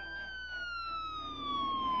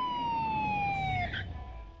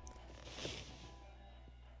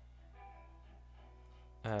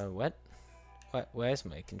 What? Why is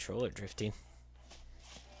my controller drifting?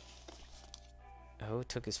 Oh, it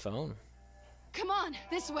took his phone. Come on,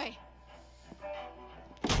 this way.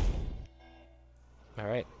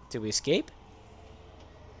 Alright, did we escape?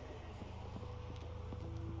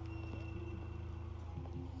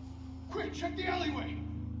 Quick, check the alleyway.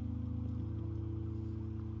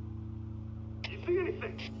 You see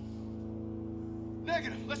anything?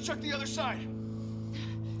 Negative. Let's check the other side.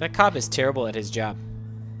 That cop is terrible at his job.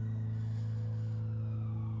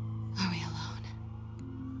 Are we alone?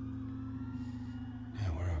 Yeah,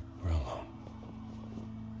 we're alone.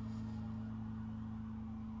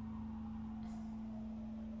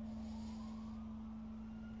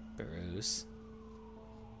 Bruce.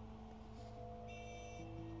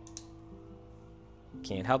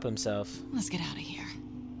 Can't help himself. Let's get out of here.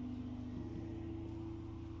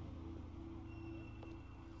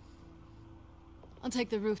 I'll take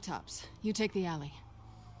the rooftops. You take the alley.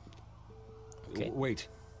 Okay. Wait.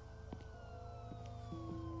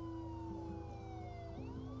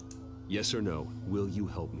 Yes or no, will you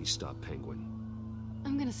help me stop Penguin?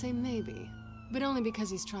 I'm gonna say maybe, but only because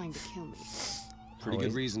he's trying to kill me. Pretty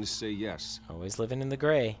good reason to say yes. Always living in the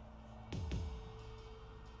gray.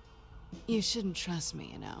 You shouldn't trust me,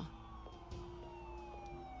 you know.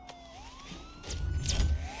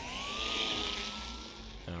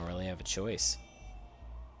 I don't really have a choice.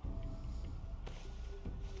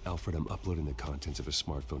 Alfred, I'm uploading the contents of a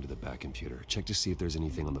smartphone to the back computer. Check to see if there's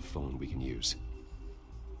anything on the phone we can use.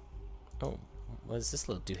 Oh, what does this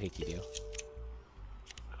little doohickey do?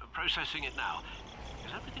 Processing it now.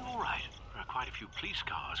 Is everything all right? There are quite a few police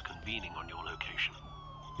cars convening on your location.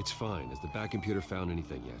 It's fine. Has the back computer found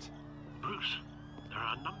anything yet? Bruce, there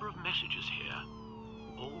are a number of messages here,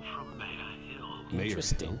 all from Mayor Hill.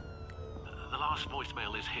 Interesting. The last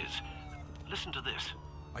voicemail is his. Listen to this.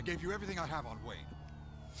 I gave you everything I have on Wayne.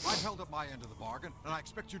 I've held up my end of the bargain, and I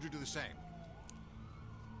expect you to do the same.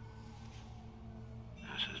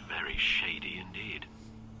 This is very shady indeed.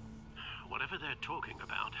 Whatever they're talking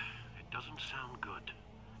about, it doesn't sound good.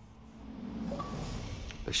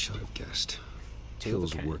 I should have guessed. Two of a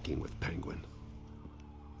Hill's kind. working with Penguin.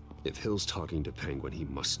 If Hill's talking to Penguin, he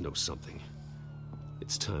must know something.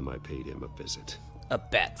 It's time I paid him a visit. A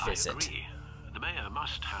bat I visit. agree. The mayor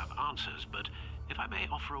must have answers, but if I may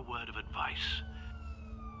offer a word of advice.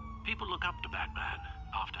 People look up to Batman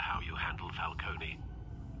after how you handled Falcone.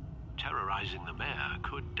 Terrorizing the mayor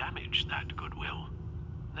could damage that goodwill.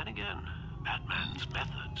 Then again, Batman's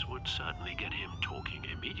methods would certainly get him talking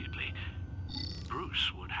immediately.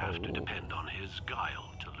 Bruce would have to depend on his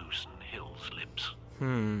guile to loosen Hill's lips.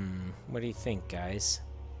 What do you think, guys?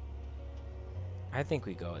 I think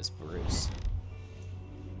we go as Bruce.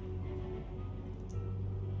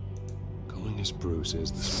 Yes, Bruce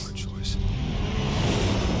is the smart choice.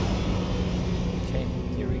 Okay,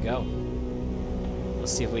 here we go.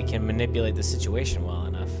 Let's see if we can manipulate the situation well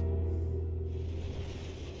enough.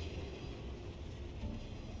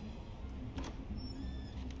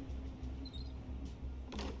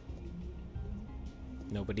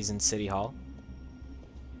 Nobody's in City Hall.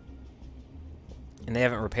 And they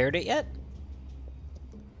haven't repaired it yet?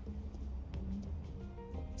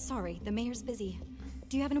 Sorry, the mayor's busy.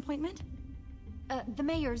 Do you have an appointment? The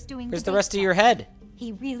mayor's doing... Where's the rest of your head?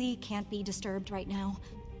 He really can't be disturbed right now.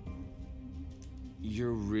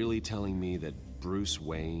 You're really telling me that Bruce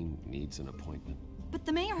Wayne needs an appointment? But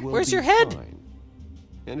the mayor... We'll Where's be your head? fine.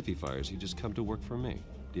 And if he fires you, just come to work for me.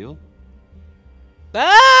 Deal?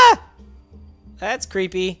 Ah! That's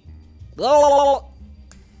creepy.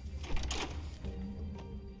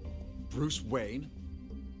 Bruce Wayne?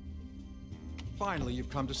 Finally, you've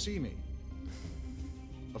come to see me.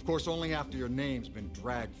 Of course, only after your name's been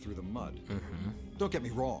dragged through the mud. Don't get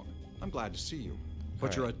me wrong. I'm glad to see you.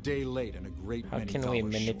 But you're a day late and a great How many can we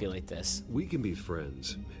dollars manipulate this? We can be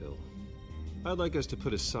friends, Hill. I'd like us to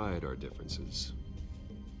put aside our differences.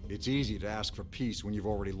 It's easy to ask for peace when you've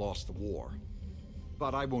already lost the war.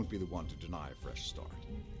 But I won't be the one to deny a fresh start.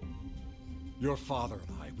 Your father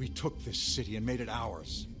and I, we took this city and made it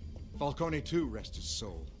ours. Falcone too, rest his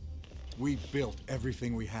soul. We built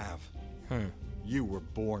everything we have. You were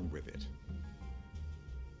born with it.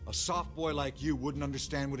 A soft boy like you wouldn't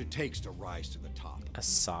understand what it takes to rise to the top. A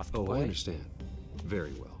soft boy? boy? I understand.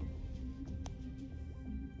 Very well.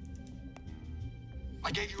 I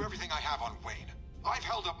gave you everything I have on Wayne. I've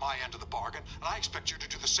held up my end of the bargain, and I expect you to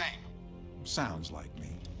do the same. Sounds like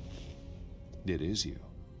me. It is you.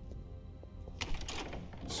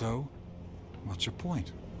 So, what's your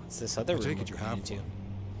point? What's this other room I take it you have into? one.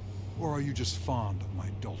 Or are you just fond of my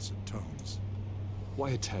dulcet tones?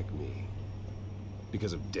 Why attack me?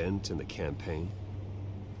 Because of Dent and the campaign?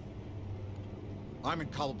 I'm in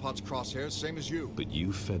Cobblepot's crosshairs, same as you. But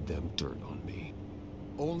you fed them dirt on me.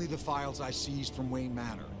 Only the files I seized from Wayne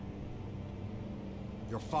Manor.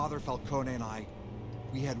 Your father, Falcone, and I,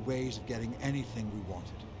 we had ways of getting anything we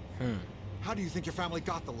wanted. How do you think your family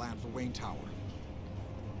got the land for Wayne Tower?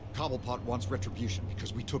 Cobblepot wants retribution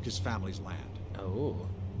because we took his family's land. Oh.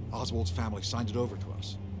 Oswald's family signed it over to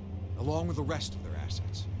us, along with the rest of their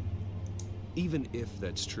assets. Even if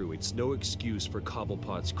that's true, it's no excuse for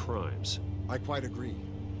Cobblepot's crimes. I quite agree.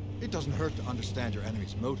 It doesn't hurt to understand your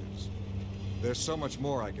enemy's motives. There's so much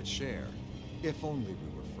more I could share, if only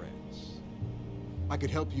we were friends. I could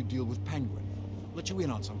help you deal with Penguin, let you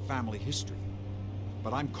in on some family history.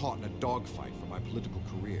 But I'm caught in a dogfight for my political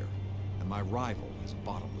career, and my rival has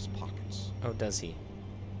bottomless pockets. Oh, does he?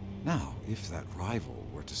 Now, if that rival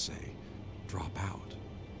were to say, drop out,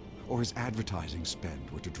 or his advertising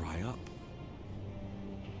spend were to dry up,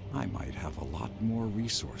 I might have a lot more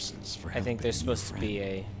resources for I think helping there's you, supposed to friend. be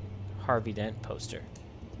a Harvey Dent poster.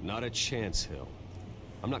 Not a chance, Hill.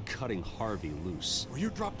 I'm not cutting Harvey loose. Were you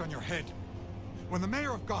dropped on your head? When the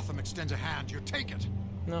mayor of Gotham extends a hand, you take it.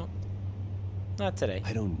 No. Not today.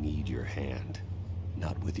 I don't need your hand.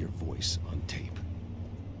 Not with your voice on tape.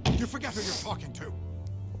 You forget who you're talking to.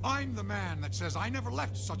 I'm the man that says I never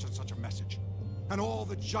left such and such a message. And all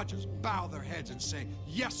the judges bow their heads and say,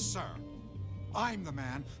 yes, sir. I'm the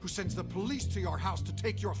man who sends the police to your house to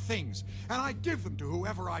take your things, and I give them to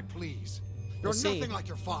whoever I please. You're nothing like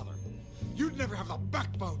your father. You'd never have the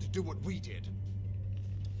backbone to do what we did.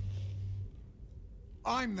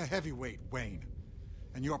 I'm the heavyweight, Wayne,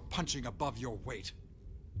 and you're punching above your weight.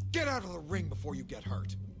 Get out of the ring before you get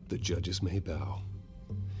hurt. The judges may bow,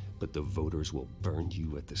 but the voters will burn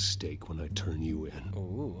you at the stake when I turn you in.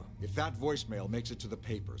 Ooh. If that voicemail makes it to the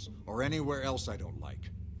papers, or anywhere else I don't like,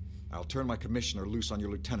 I'll turn my commissioner loose on your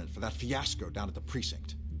lieutenant for that fiasco down at the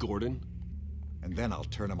precinct. Gordon? And then I'll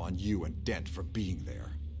turn him on you and Dent for being there.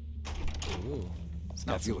 Ooh.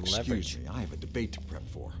 Now, got if you'll some excuse leverage. me, I have a debate to prep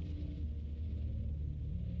for.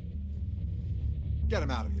 Get him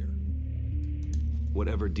out of here.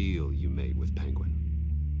 Whatever deal you made with Penguin,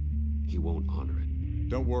 he won't honor it.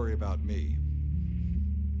 Don't worry about me.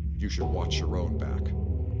 You should watch your own back.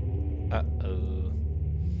 Uh-oh.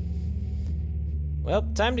 Well,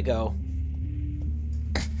 time to go.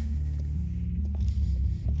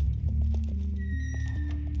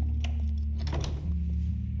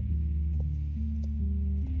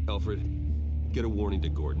 Alfred, get a warning to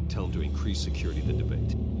Gordon. Tell him to increase security at the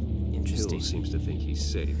debate. Interesting. Hill seems to think he's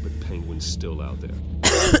safe, but Penguin's still out there.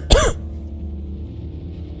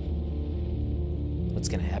 What's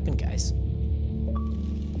gonna happen, guys?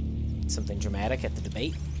 Something dramatic at the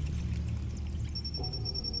debate?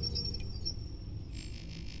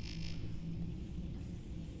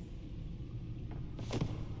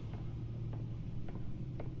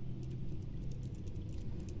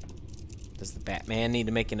 Does the Batman need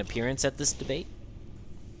to make an appearance at this debate?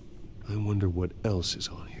 I wonder what else is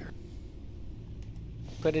on here.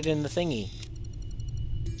 Put it in the thingy.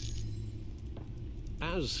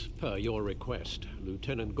 As per your request,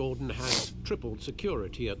 Lieutenant Gordon has tripled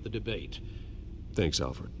security at the debate. Thanks,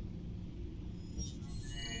 Alfred.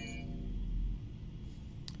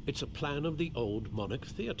 It's a plan of the old Monarch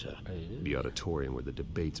Theater. The auditorium where the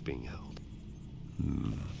debate's being held.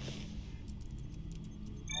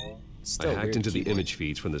 I hacked into the image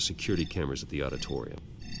feeds from the security cameras at the auditorium.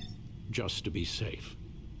 Just to be safe.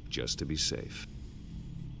 Just to be safe.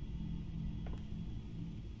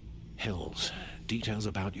 Hills, details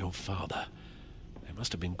about your father. They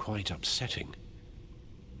must have been quite upsetting.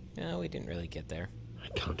 No, we didn't really get there. I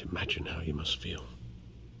can't imagine how you must feel.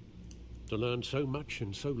 To learn so much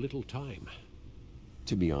in so little time.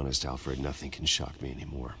 To be honest, Alfred, nothing can shock me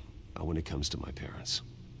anymore. Not when it comes to my parents.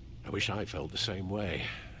 I wish I felt the same way.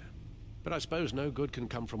 But I suppose no good can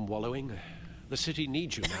come from wallowing. The city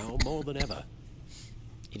needs you now more than ever.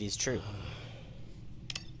 It is true.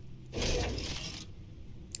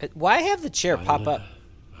 Why have the chair pop up?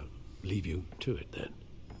 Leave you to it then.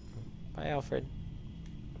 Bye, Alfred.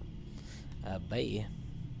 Bye.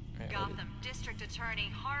 Gotham District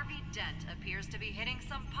Attorney Harvey Dent appears to be hitting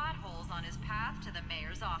some potholes on his path to the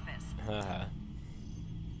mayor's office.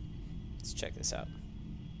 Let's check this out.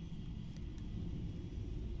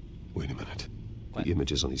 Wait a minute. What? The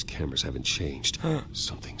images on these cameras haven't changed.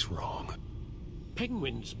 Something's wrong.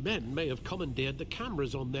 Penguin's men may have commandeered the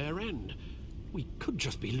cameras on their end. We could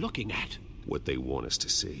just be looking at what they want us to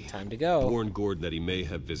see. Time to go. Warn Gordon that he may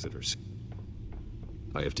have visitors.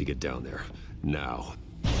 I have to get down there. Now.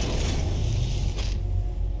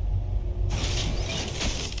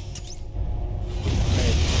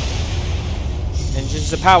 Engines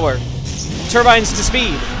to power. Turbines to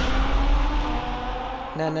speed.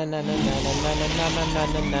 Na na na na na na na na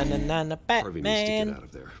na na na na na Batman. Harvey needs to get out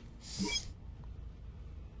of there.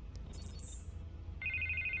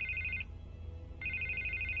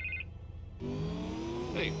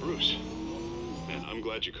 Hey, Bruce. Man, I'm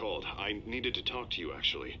glad you called. I needed to talk to you,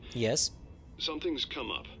 actually. Yes? Something's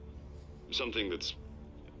come up. Something that's...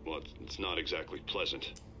 well, it's not exactly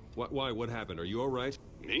pleasant. Why? What happened? Are you alright?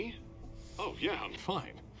 Me? Oh, yeah, I'm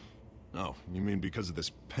fine. Oh, you mean because of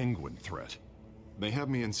this penguin threat? They have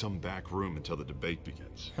me in some back room until the debate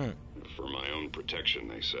begins. For my own protection,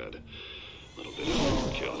 they said. A little bit of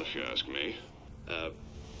overkill, if you ask me.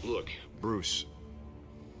 Look, Bruce,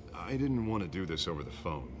 I didn't want to do this over the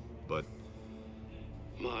phone, but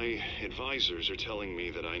my advisors are telling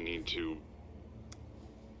me that I need to...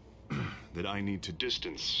 that I need to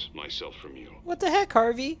distance myself from you. What the heck,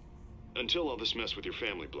 Harvey? Until all this mess with your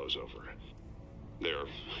family blows over. They're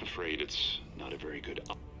afraid it's not a very good...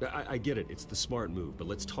 I get it. It's the smart move, but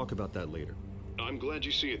let's talk about that later. I'm glad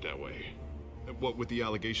you see it that way. What with the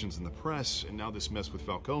allegations in the press, and now this mess with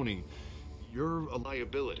Falcone, you're a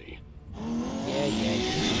liability. Yeah.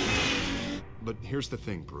 But here's the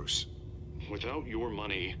thing, Bruce. Without your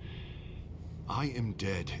money, I am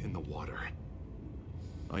dead in the water.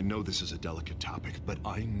 I know this is a delicate topic, but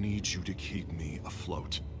I need you to keep me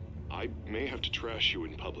afloat. I may have to trash you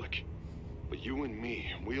in public, but you and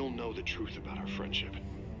me, we'll know the truth about our friendship.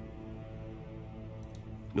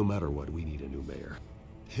 No matter what, we need a new mayor.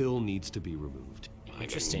 Hill needs to be removed. I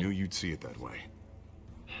knew you'd see it that way.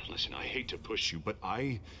 Listen, I hate to push you, but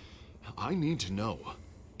I need to know.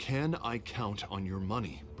 Can I count on your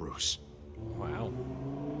money, Bruce? Wow.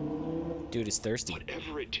 Dude is thirsty.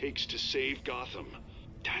 Whatever it takes to save Gotham.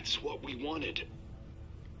 That's what we wanted.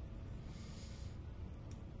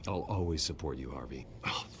 I'll always support you, Harvey.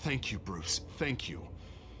 Oh, thank you, Bruce. Thank you.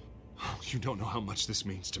 You don't know how much this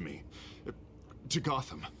means to me. To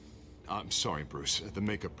Gotham. I'm sorry, Bruce. The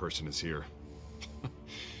makeup person is here.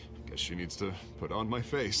 Guess she needs to put on my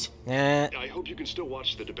face. I hope you can still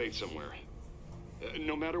watch the debate somewhere.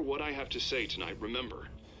 No matter what I have to say tonight, remember,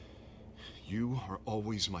 you are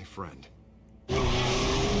always my friend.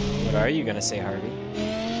 What are you gonna say, Harvey?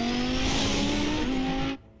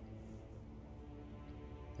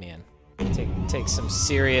 Man, take some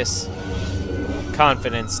serious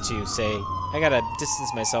confidence to say, I gotta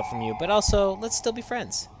distance myself from you, but also, let's still be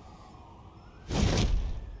friends.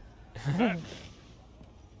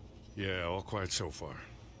 Yeah, all quiet so far.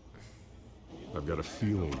 I've got a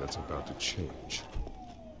feeling that's about to change.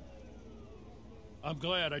 I'm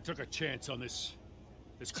glad I took a chance on this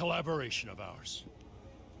collaboration of ours.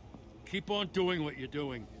 Keep on doing what you're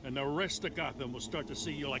doing, and the rest of Gotham will start to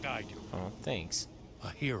see you like I do. Oh, thanks. A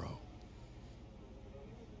hero.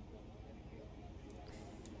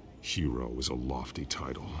 Hero is a lofty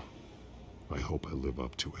title. I hope I live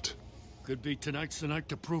up to it. Could be tonight's the night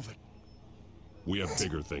to prove it. We have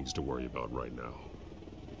bigger things to worry about right now.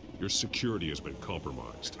 Your security has been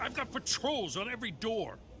compromised. I've got patrols on every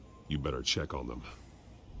door. You better check on them.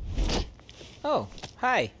 Oh,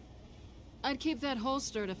 hi. I'd keep that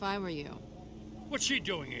holstered if I were you. What's she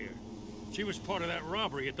doing here? She was part of that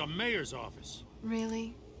robbery at the mayor's office.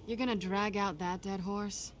 Really? You're gonna drag out that dead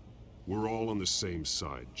horse? We're all on the same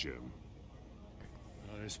side, Jim.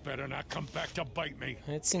 This better not come back to bite me.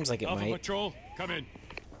 It seems like it Alpha might. Patrol, come in.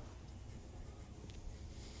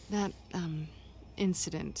 That,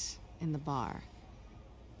 incident in the bar.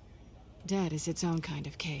 Dead is its own kind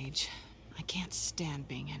of cage. I can't stand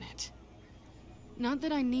being in it. Not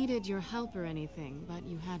that I needed your help or anything, but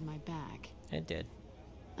you had my back. I did.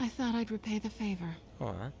 I thought I'd repay the favor.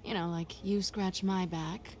 Aw. You know, like you scratch my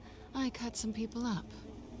back, I cut some people up.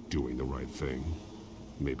 Doing the right thing.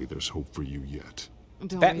 Maybe there's hope for you yet.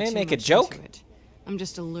 Don't Batman read too make a much joke? into it. I'm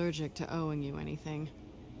just allergic to owing you anything.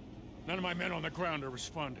 None of my men on the ground are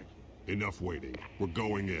responding. Enough waiting. We're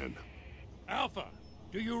going in. Alpha,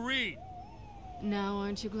 do you read? Now,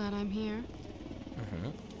 aren't you glad I'm here?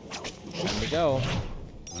 Time to go.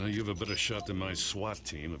 Well, you have a better shot than my SWAT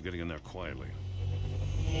team of getting in there quietly.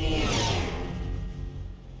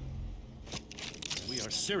 We are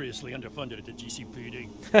seriously underfunded at the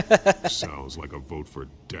GCPD. Sounds like a vote for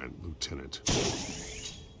Dent, Lieutenant.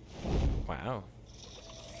 Wow.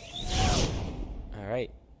 All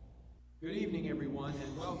right. Good evening, everyone,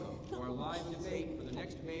 and welcome to our live debate for the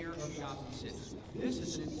next mayor of Gotham City. This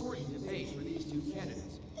is an important debate for these two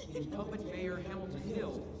candidates, incumbent Mayor Hamilton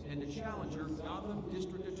Hill and the challenger, Gotham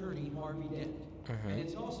District Attorney Harvey Dent. And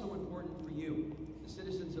it's also important for you, the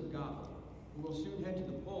citizens of Gotham, who will soon head to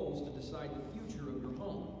the polls to decide the future of your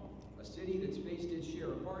home, a city that's faced its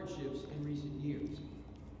share of hardships in recent years.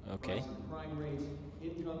 Okay. Rising crime rates,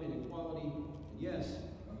 income inequality, and yes,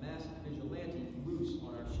 a masked vigilante loose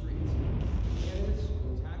on our streets. Candidates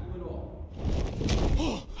will tackle it all.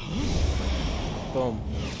 Boom.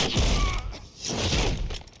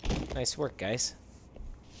 Nice work, guys.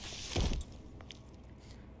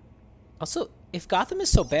 Also, if Gotham is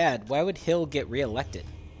so bad, why would Hill get reelected?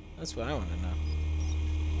 That's what I want to know.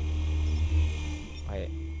 Why?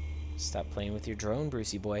 Stop playing with your drone,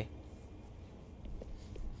 Brucey boy.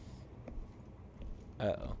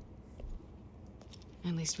 Uh-oh.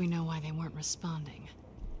 At least we know why they weren't responding.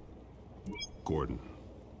 Gordon,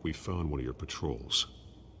 we found one of your patrols.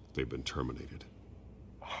 They've been terminated.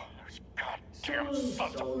 Sorry,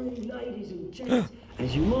 ladies and gents.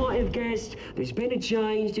 As you might have guessed, there's been a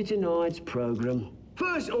change to tonight's program.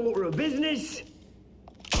 First order of business.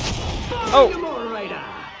 Find the moderator.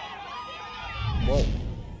 Whoa.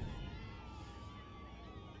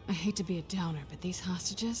 I hate to be a downer, but these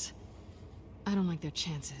hostages, I don't like their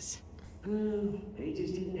chances. He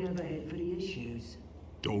just didn't have a head for the issues.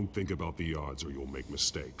 Don't think about the odds or you'll make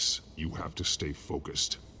mistakes. You have to stay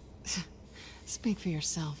focused. Speak for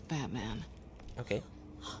yourself, Batman. Okay.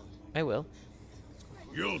 I will.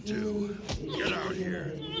 You two, get out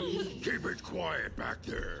here. Keep it quiet back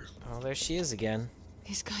there. Oh, there she is again.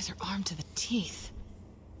 These guys are armed to the teeth.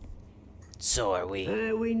 So are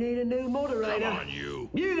we. We need a new moderator. Come on, you.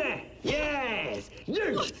 You there? Yes.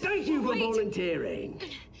 You. Thank you for volunteering.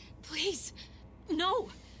 Please. No.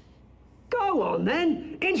 Go on,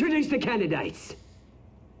 then. Introduce the candidates.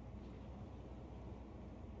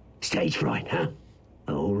 Stage fright, huh?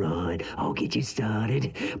 All right, I'll get you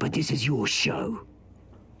started, but this is your show.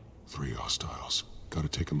 3 hostiles. Gotta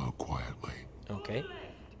take them out quietly. Okay.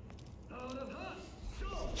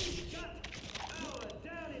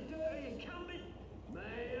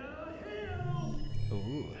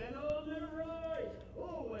 Ooh.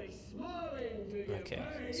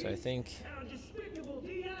 Okay, so I think...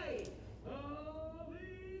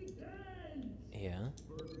 Yeah.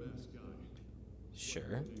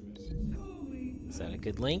 Sure. Is that a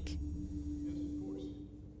good link?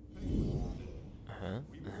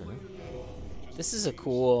 This is a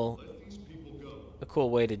cool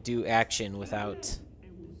way to do action without...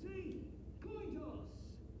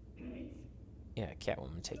 Yeah,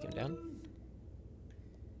 Catwoman take him down.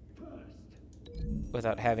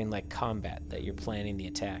 Without having, like, combat that you're planning the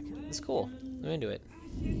attack. It's cool. I'm into it.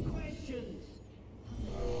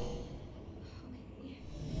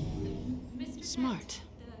 Smart.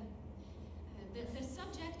 The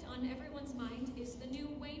subject on everyone's mind is the new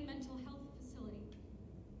Wayne Mental Health Facility.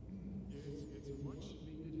 It's a much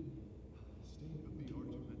needed state-of-the-art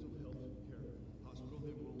mental health care hospital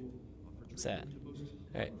that will offer What's that?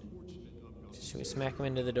 Alright. Should we smack him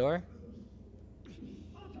into the door?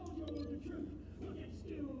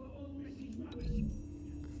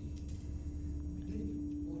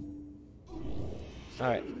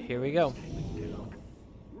 Alright, here we go.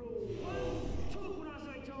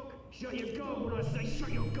 Shut your gun when I say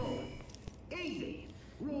shut your gun. Easy.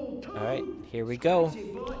 Rule 2. Alright, here we go.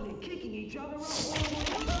 Kicking each other up.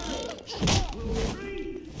 Rule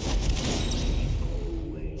 3.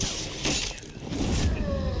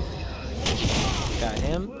 Got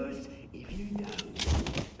him.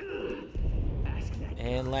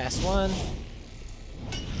 And last one.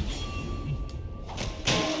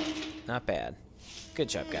 Not bad. Good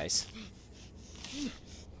job, guys.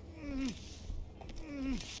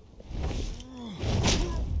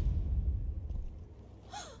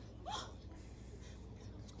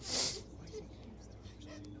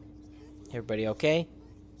 Everybody okay?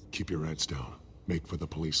 Keep your heads down. Make for the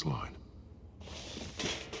police line.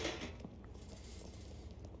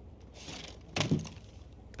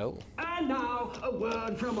 Oh. And now, a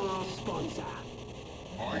word from our sponsor.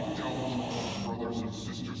 I don't, brothers and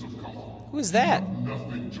sisters of Gotham. Who is that?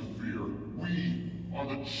 Nothing to fear. We are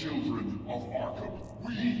the children of Arkham.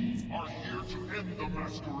 We are here to end the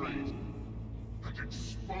masquerade and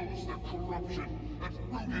expose the corruption that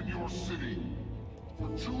ruined your city. For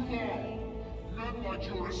too long, men like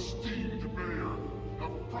your esteemed mayor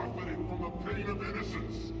have profited from the pain of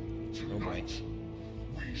innocence. Tonight,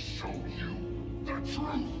 we show you the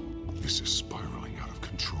truth. This is spiraling out of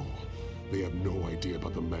control. They have no idea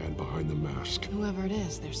about the man behind the mask. Whoever it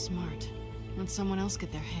is, they're smart. Let someone else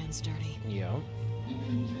get their hands dirty. Yeah. Look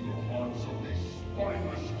into the hearts of these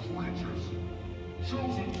spineless creatures.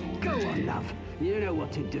 Chosen to Go on, love. You know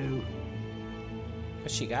what to do.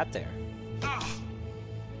 What she got there?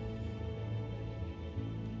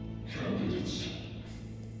 Candidates,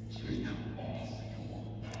 take off your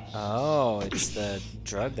masks. Oh, it's the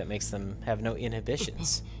drug that makes them have no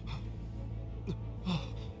inhibitions.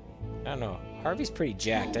 I don't know. Harvey's pretty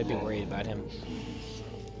jacked. I'd be worried about him.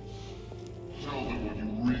 Tell them what you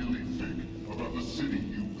really think about the city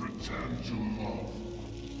you pretend to love.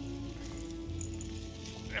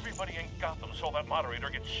 Everybody in Gotham saw that moderator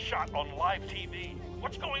get shot on live TV.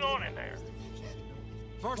 What's going on in there?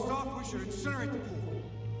 First off, we should incinerate the pool.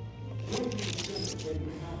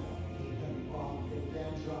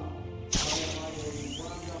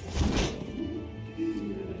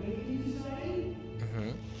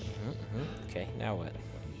 Okay, now what?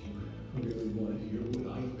 Really want to hear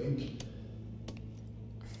what I think?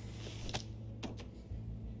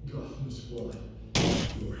 Gotham's flood.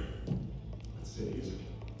 Sure. That city is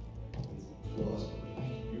plausibly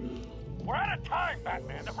beautiful. We're out of time,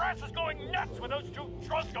 Batman. The brass is going nuts with those two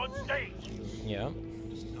drunks on stage. Yeah.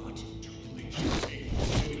 It's not too late to save the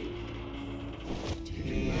city.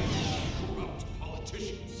 Taking corrupt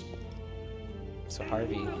politicians. So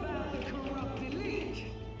Harvey.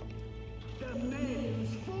 The men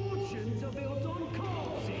whose fortunes are built on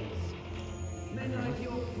corpses. Men like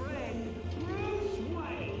your friend, Bruce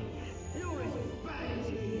Wayne. You're as bad as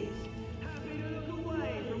he is. Happy to look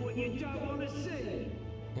away from what you don't want to see.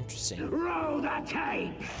 Interesting. Roll the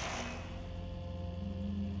tape!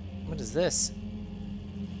 What is this?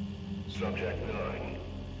 Subject 9.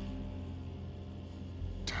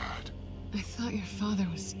 I thought your father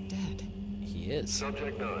was dead. He is.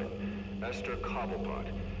 Subject 9. Esther Cobblepot.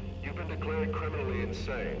 You've been declared criminally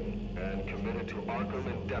insane and committed to Arkham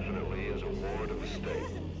indefinitely as a ward of the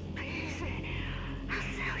state. Please, I'll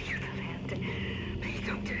sell you the land. Please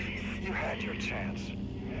don't do this. You had your chance.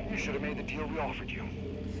 You should have made the deal we offered you.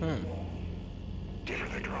 Give her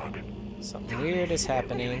the drug. Something weird is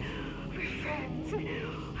happening. We're friends.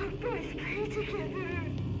 Our boys play together.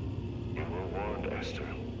 You were warned, Esther.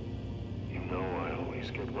 You know I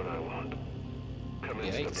always get what I want.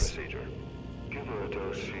 Commence the procedure. Give her a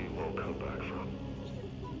dose she won't come back from.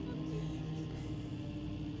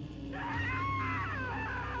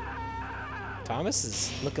 Thomas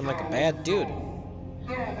is looking like a bad dude. Now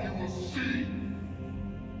you will see.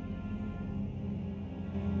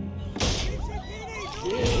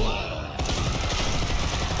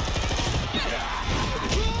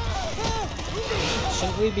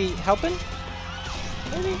 Shouldn't we be helping?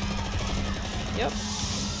 Maybe? Yep.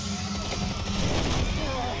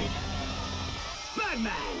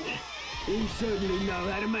 Batman! You certainly know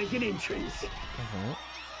how to make an entrance.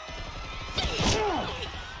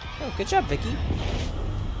 Oh, good job, Vicky.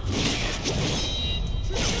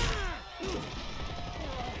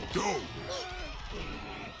 Go!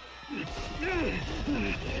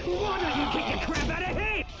 Why don't you kick the crap out of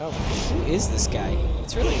him? Oh, who is this guy?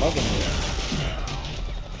 It's really bugging me.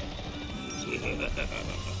 What are you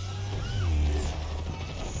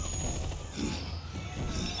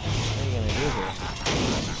gonna do here?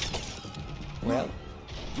 Well.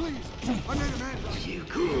 Please, I made a man. You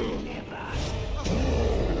could never.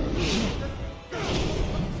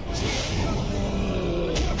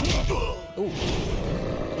 Ooh.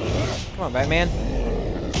 Come on, Batman.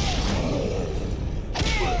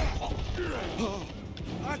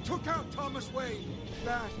 I took out Thomas Wayne.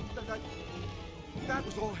 That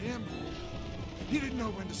was all him. He didn't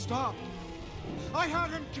know when to stop. I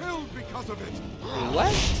had him killed because of it.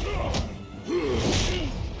 What?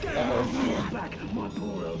 Back, my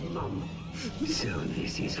poor old mum. So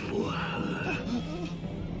this is for her.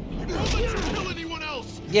 Don't let you kill anyone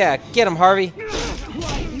else. Yeah, get him, Harvey.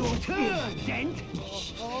 Wait your turn, Dent.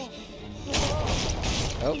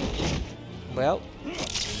 Oh. Well.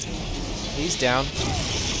 He's down.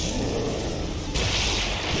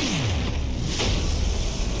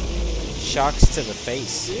 Shocks to the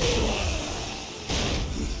face.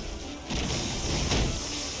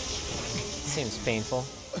 Seems painful.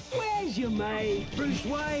 Where's your mate, Bruce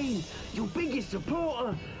Wayne? Your biggest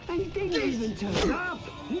supporter, and he didn't even turn up.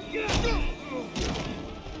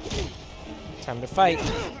 Time to fight.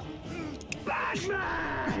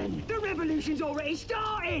 Batman! The revolution's already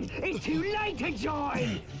starting! It's too late to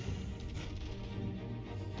join!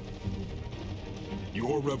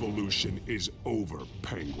 Your revolution is over,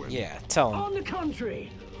 Penguin. Yeah, tell him. On the contrary,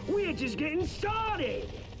 we're just getting started!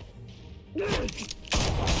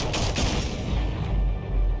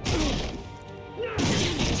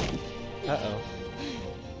 Uh-oh.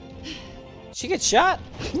 She gets shot?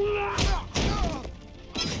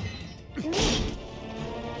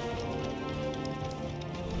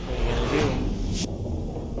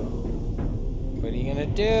 What are you gonna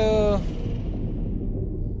do?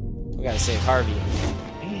 We gotta save Harvey.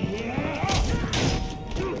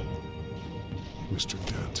 Mr.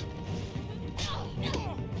 Dent.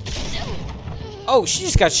 Oh, she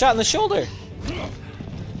just got shot in the shoulder.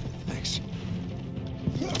 Thanks.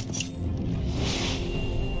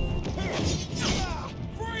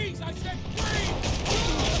 Freeze! I said freeze!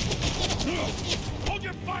 Hold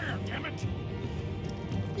your fire, damn it!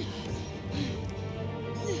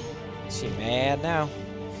 She mad now.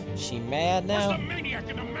 She mad now. Where's the maniac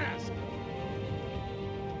in the mask?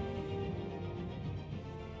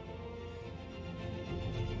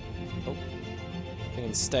 Oh. We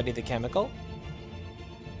can study the chemical.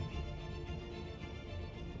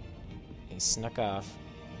 He snuck off.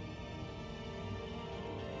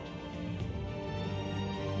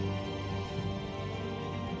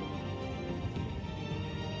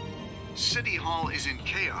 City Hall is in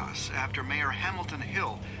chaos after Mayor Hamilton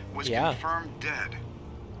Hill was confirmed dead.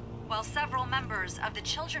 While several members of the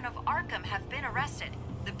Children of Arkham have been arrested,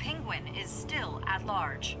 the Penguin is still at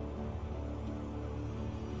large.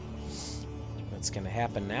 What's gonna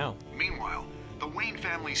happen now? Meanwhile, the Wayne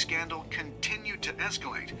family scandal continued to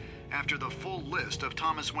escalate after the full list of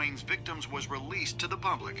Thomas Wayne's victims was released to the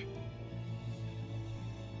public.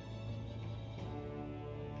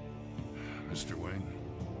 Mr. Wayne.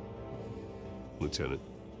 Lieutenant.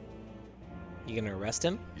 You gonna arrest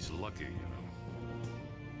him? He's lucky, you know.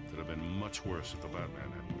 Could have been much worse if the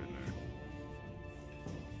Batman hadn't been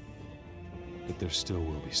there. But there still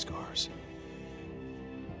will be scars.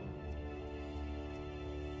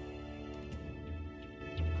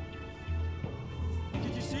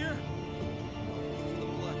 Did you see her? Look for the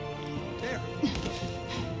blood. There.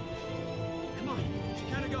 Come on. She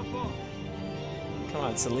can't go far. Come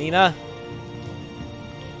on, Selina.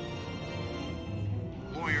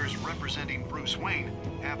 Lawyers representing Bruce Wayne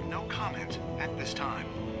have no comment at this time.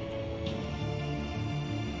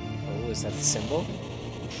 Oh, is that the symbol?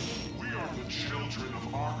 We are the children of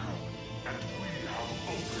Arkham, and we have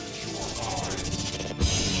opened your eyes.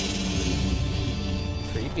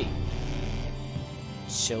 Creepy.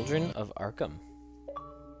 Children of Arkham.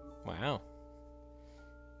 Wow.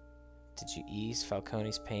 Did you ease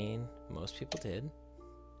Falcone's pain? Most people did.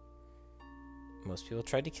 Most people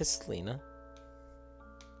tried to kiss Selina.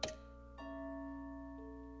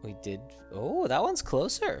 We did. Oh, that one's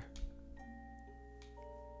closer.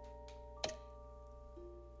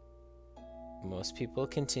 Most people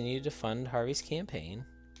continue to fund Harvey's campaign.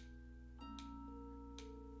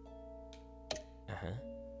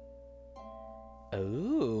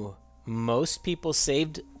 Oh, most people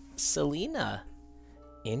saved Selina.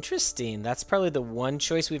 Interesting. That's probably the one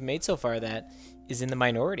choice we've made so far that is in the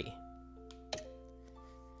minority.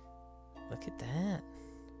 Look at that.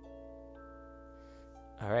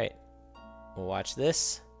 All right, we'll watch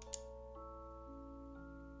this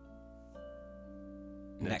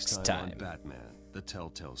next time. On Batman, the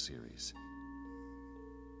Telltale Series.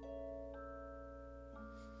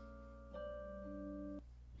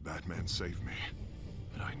 Batman saved me,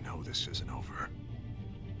 but I know this isn't over.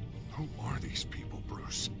 Who are these people,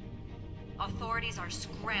 Bruce? Authorities are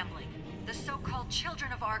scrambling. The so-called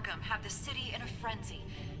Children of Arkham have the city in a frenzy,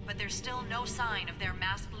 but there's still no sign of their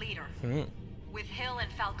masked leader. With Hill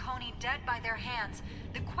and Falcone dead by their hands,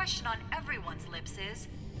 the question on everyone's lips is,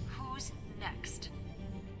 who's next?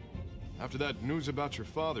 After that news about your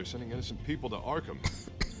father sending innocent people to Arkham,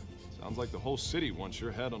 sounds like the whole city wants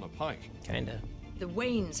your head on a pike. Kinda. The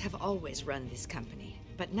Waynes have always run this company,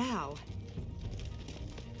 but now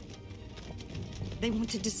they want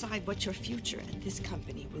to decide what your future at this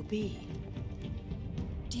company will be.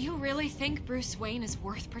 Do you really think Bruce Wayne is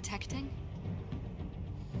worth protecting?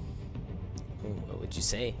 What would you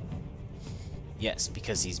say? Yes,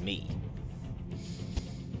 because he's me.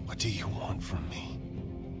 What do you want from me?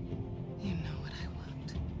 You know what I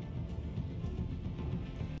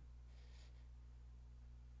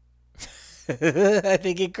want. I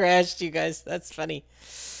think it crashed, you guys. That's funny.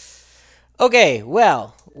 Okay,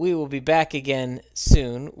 well, we will be back again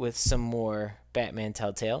soon with some more Batman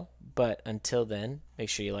Telltale. But until then, make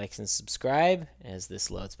sure you like and subscribe as this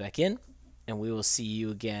loads back in. And we will see you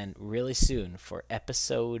again really soon for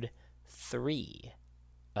episode 3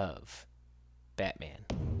 of Batman,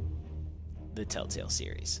 the Telltale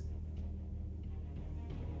series.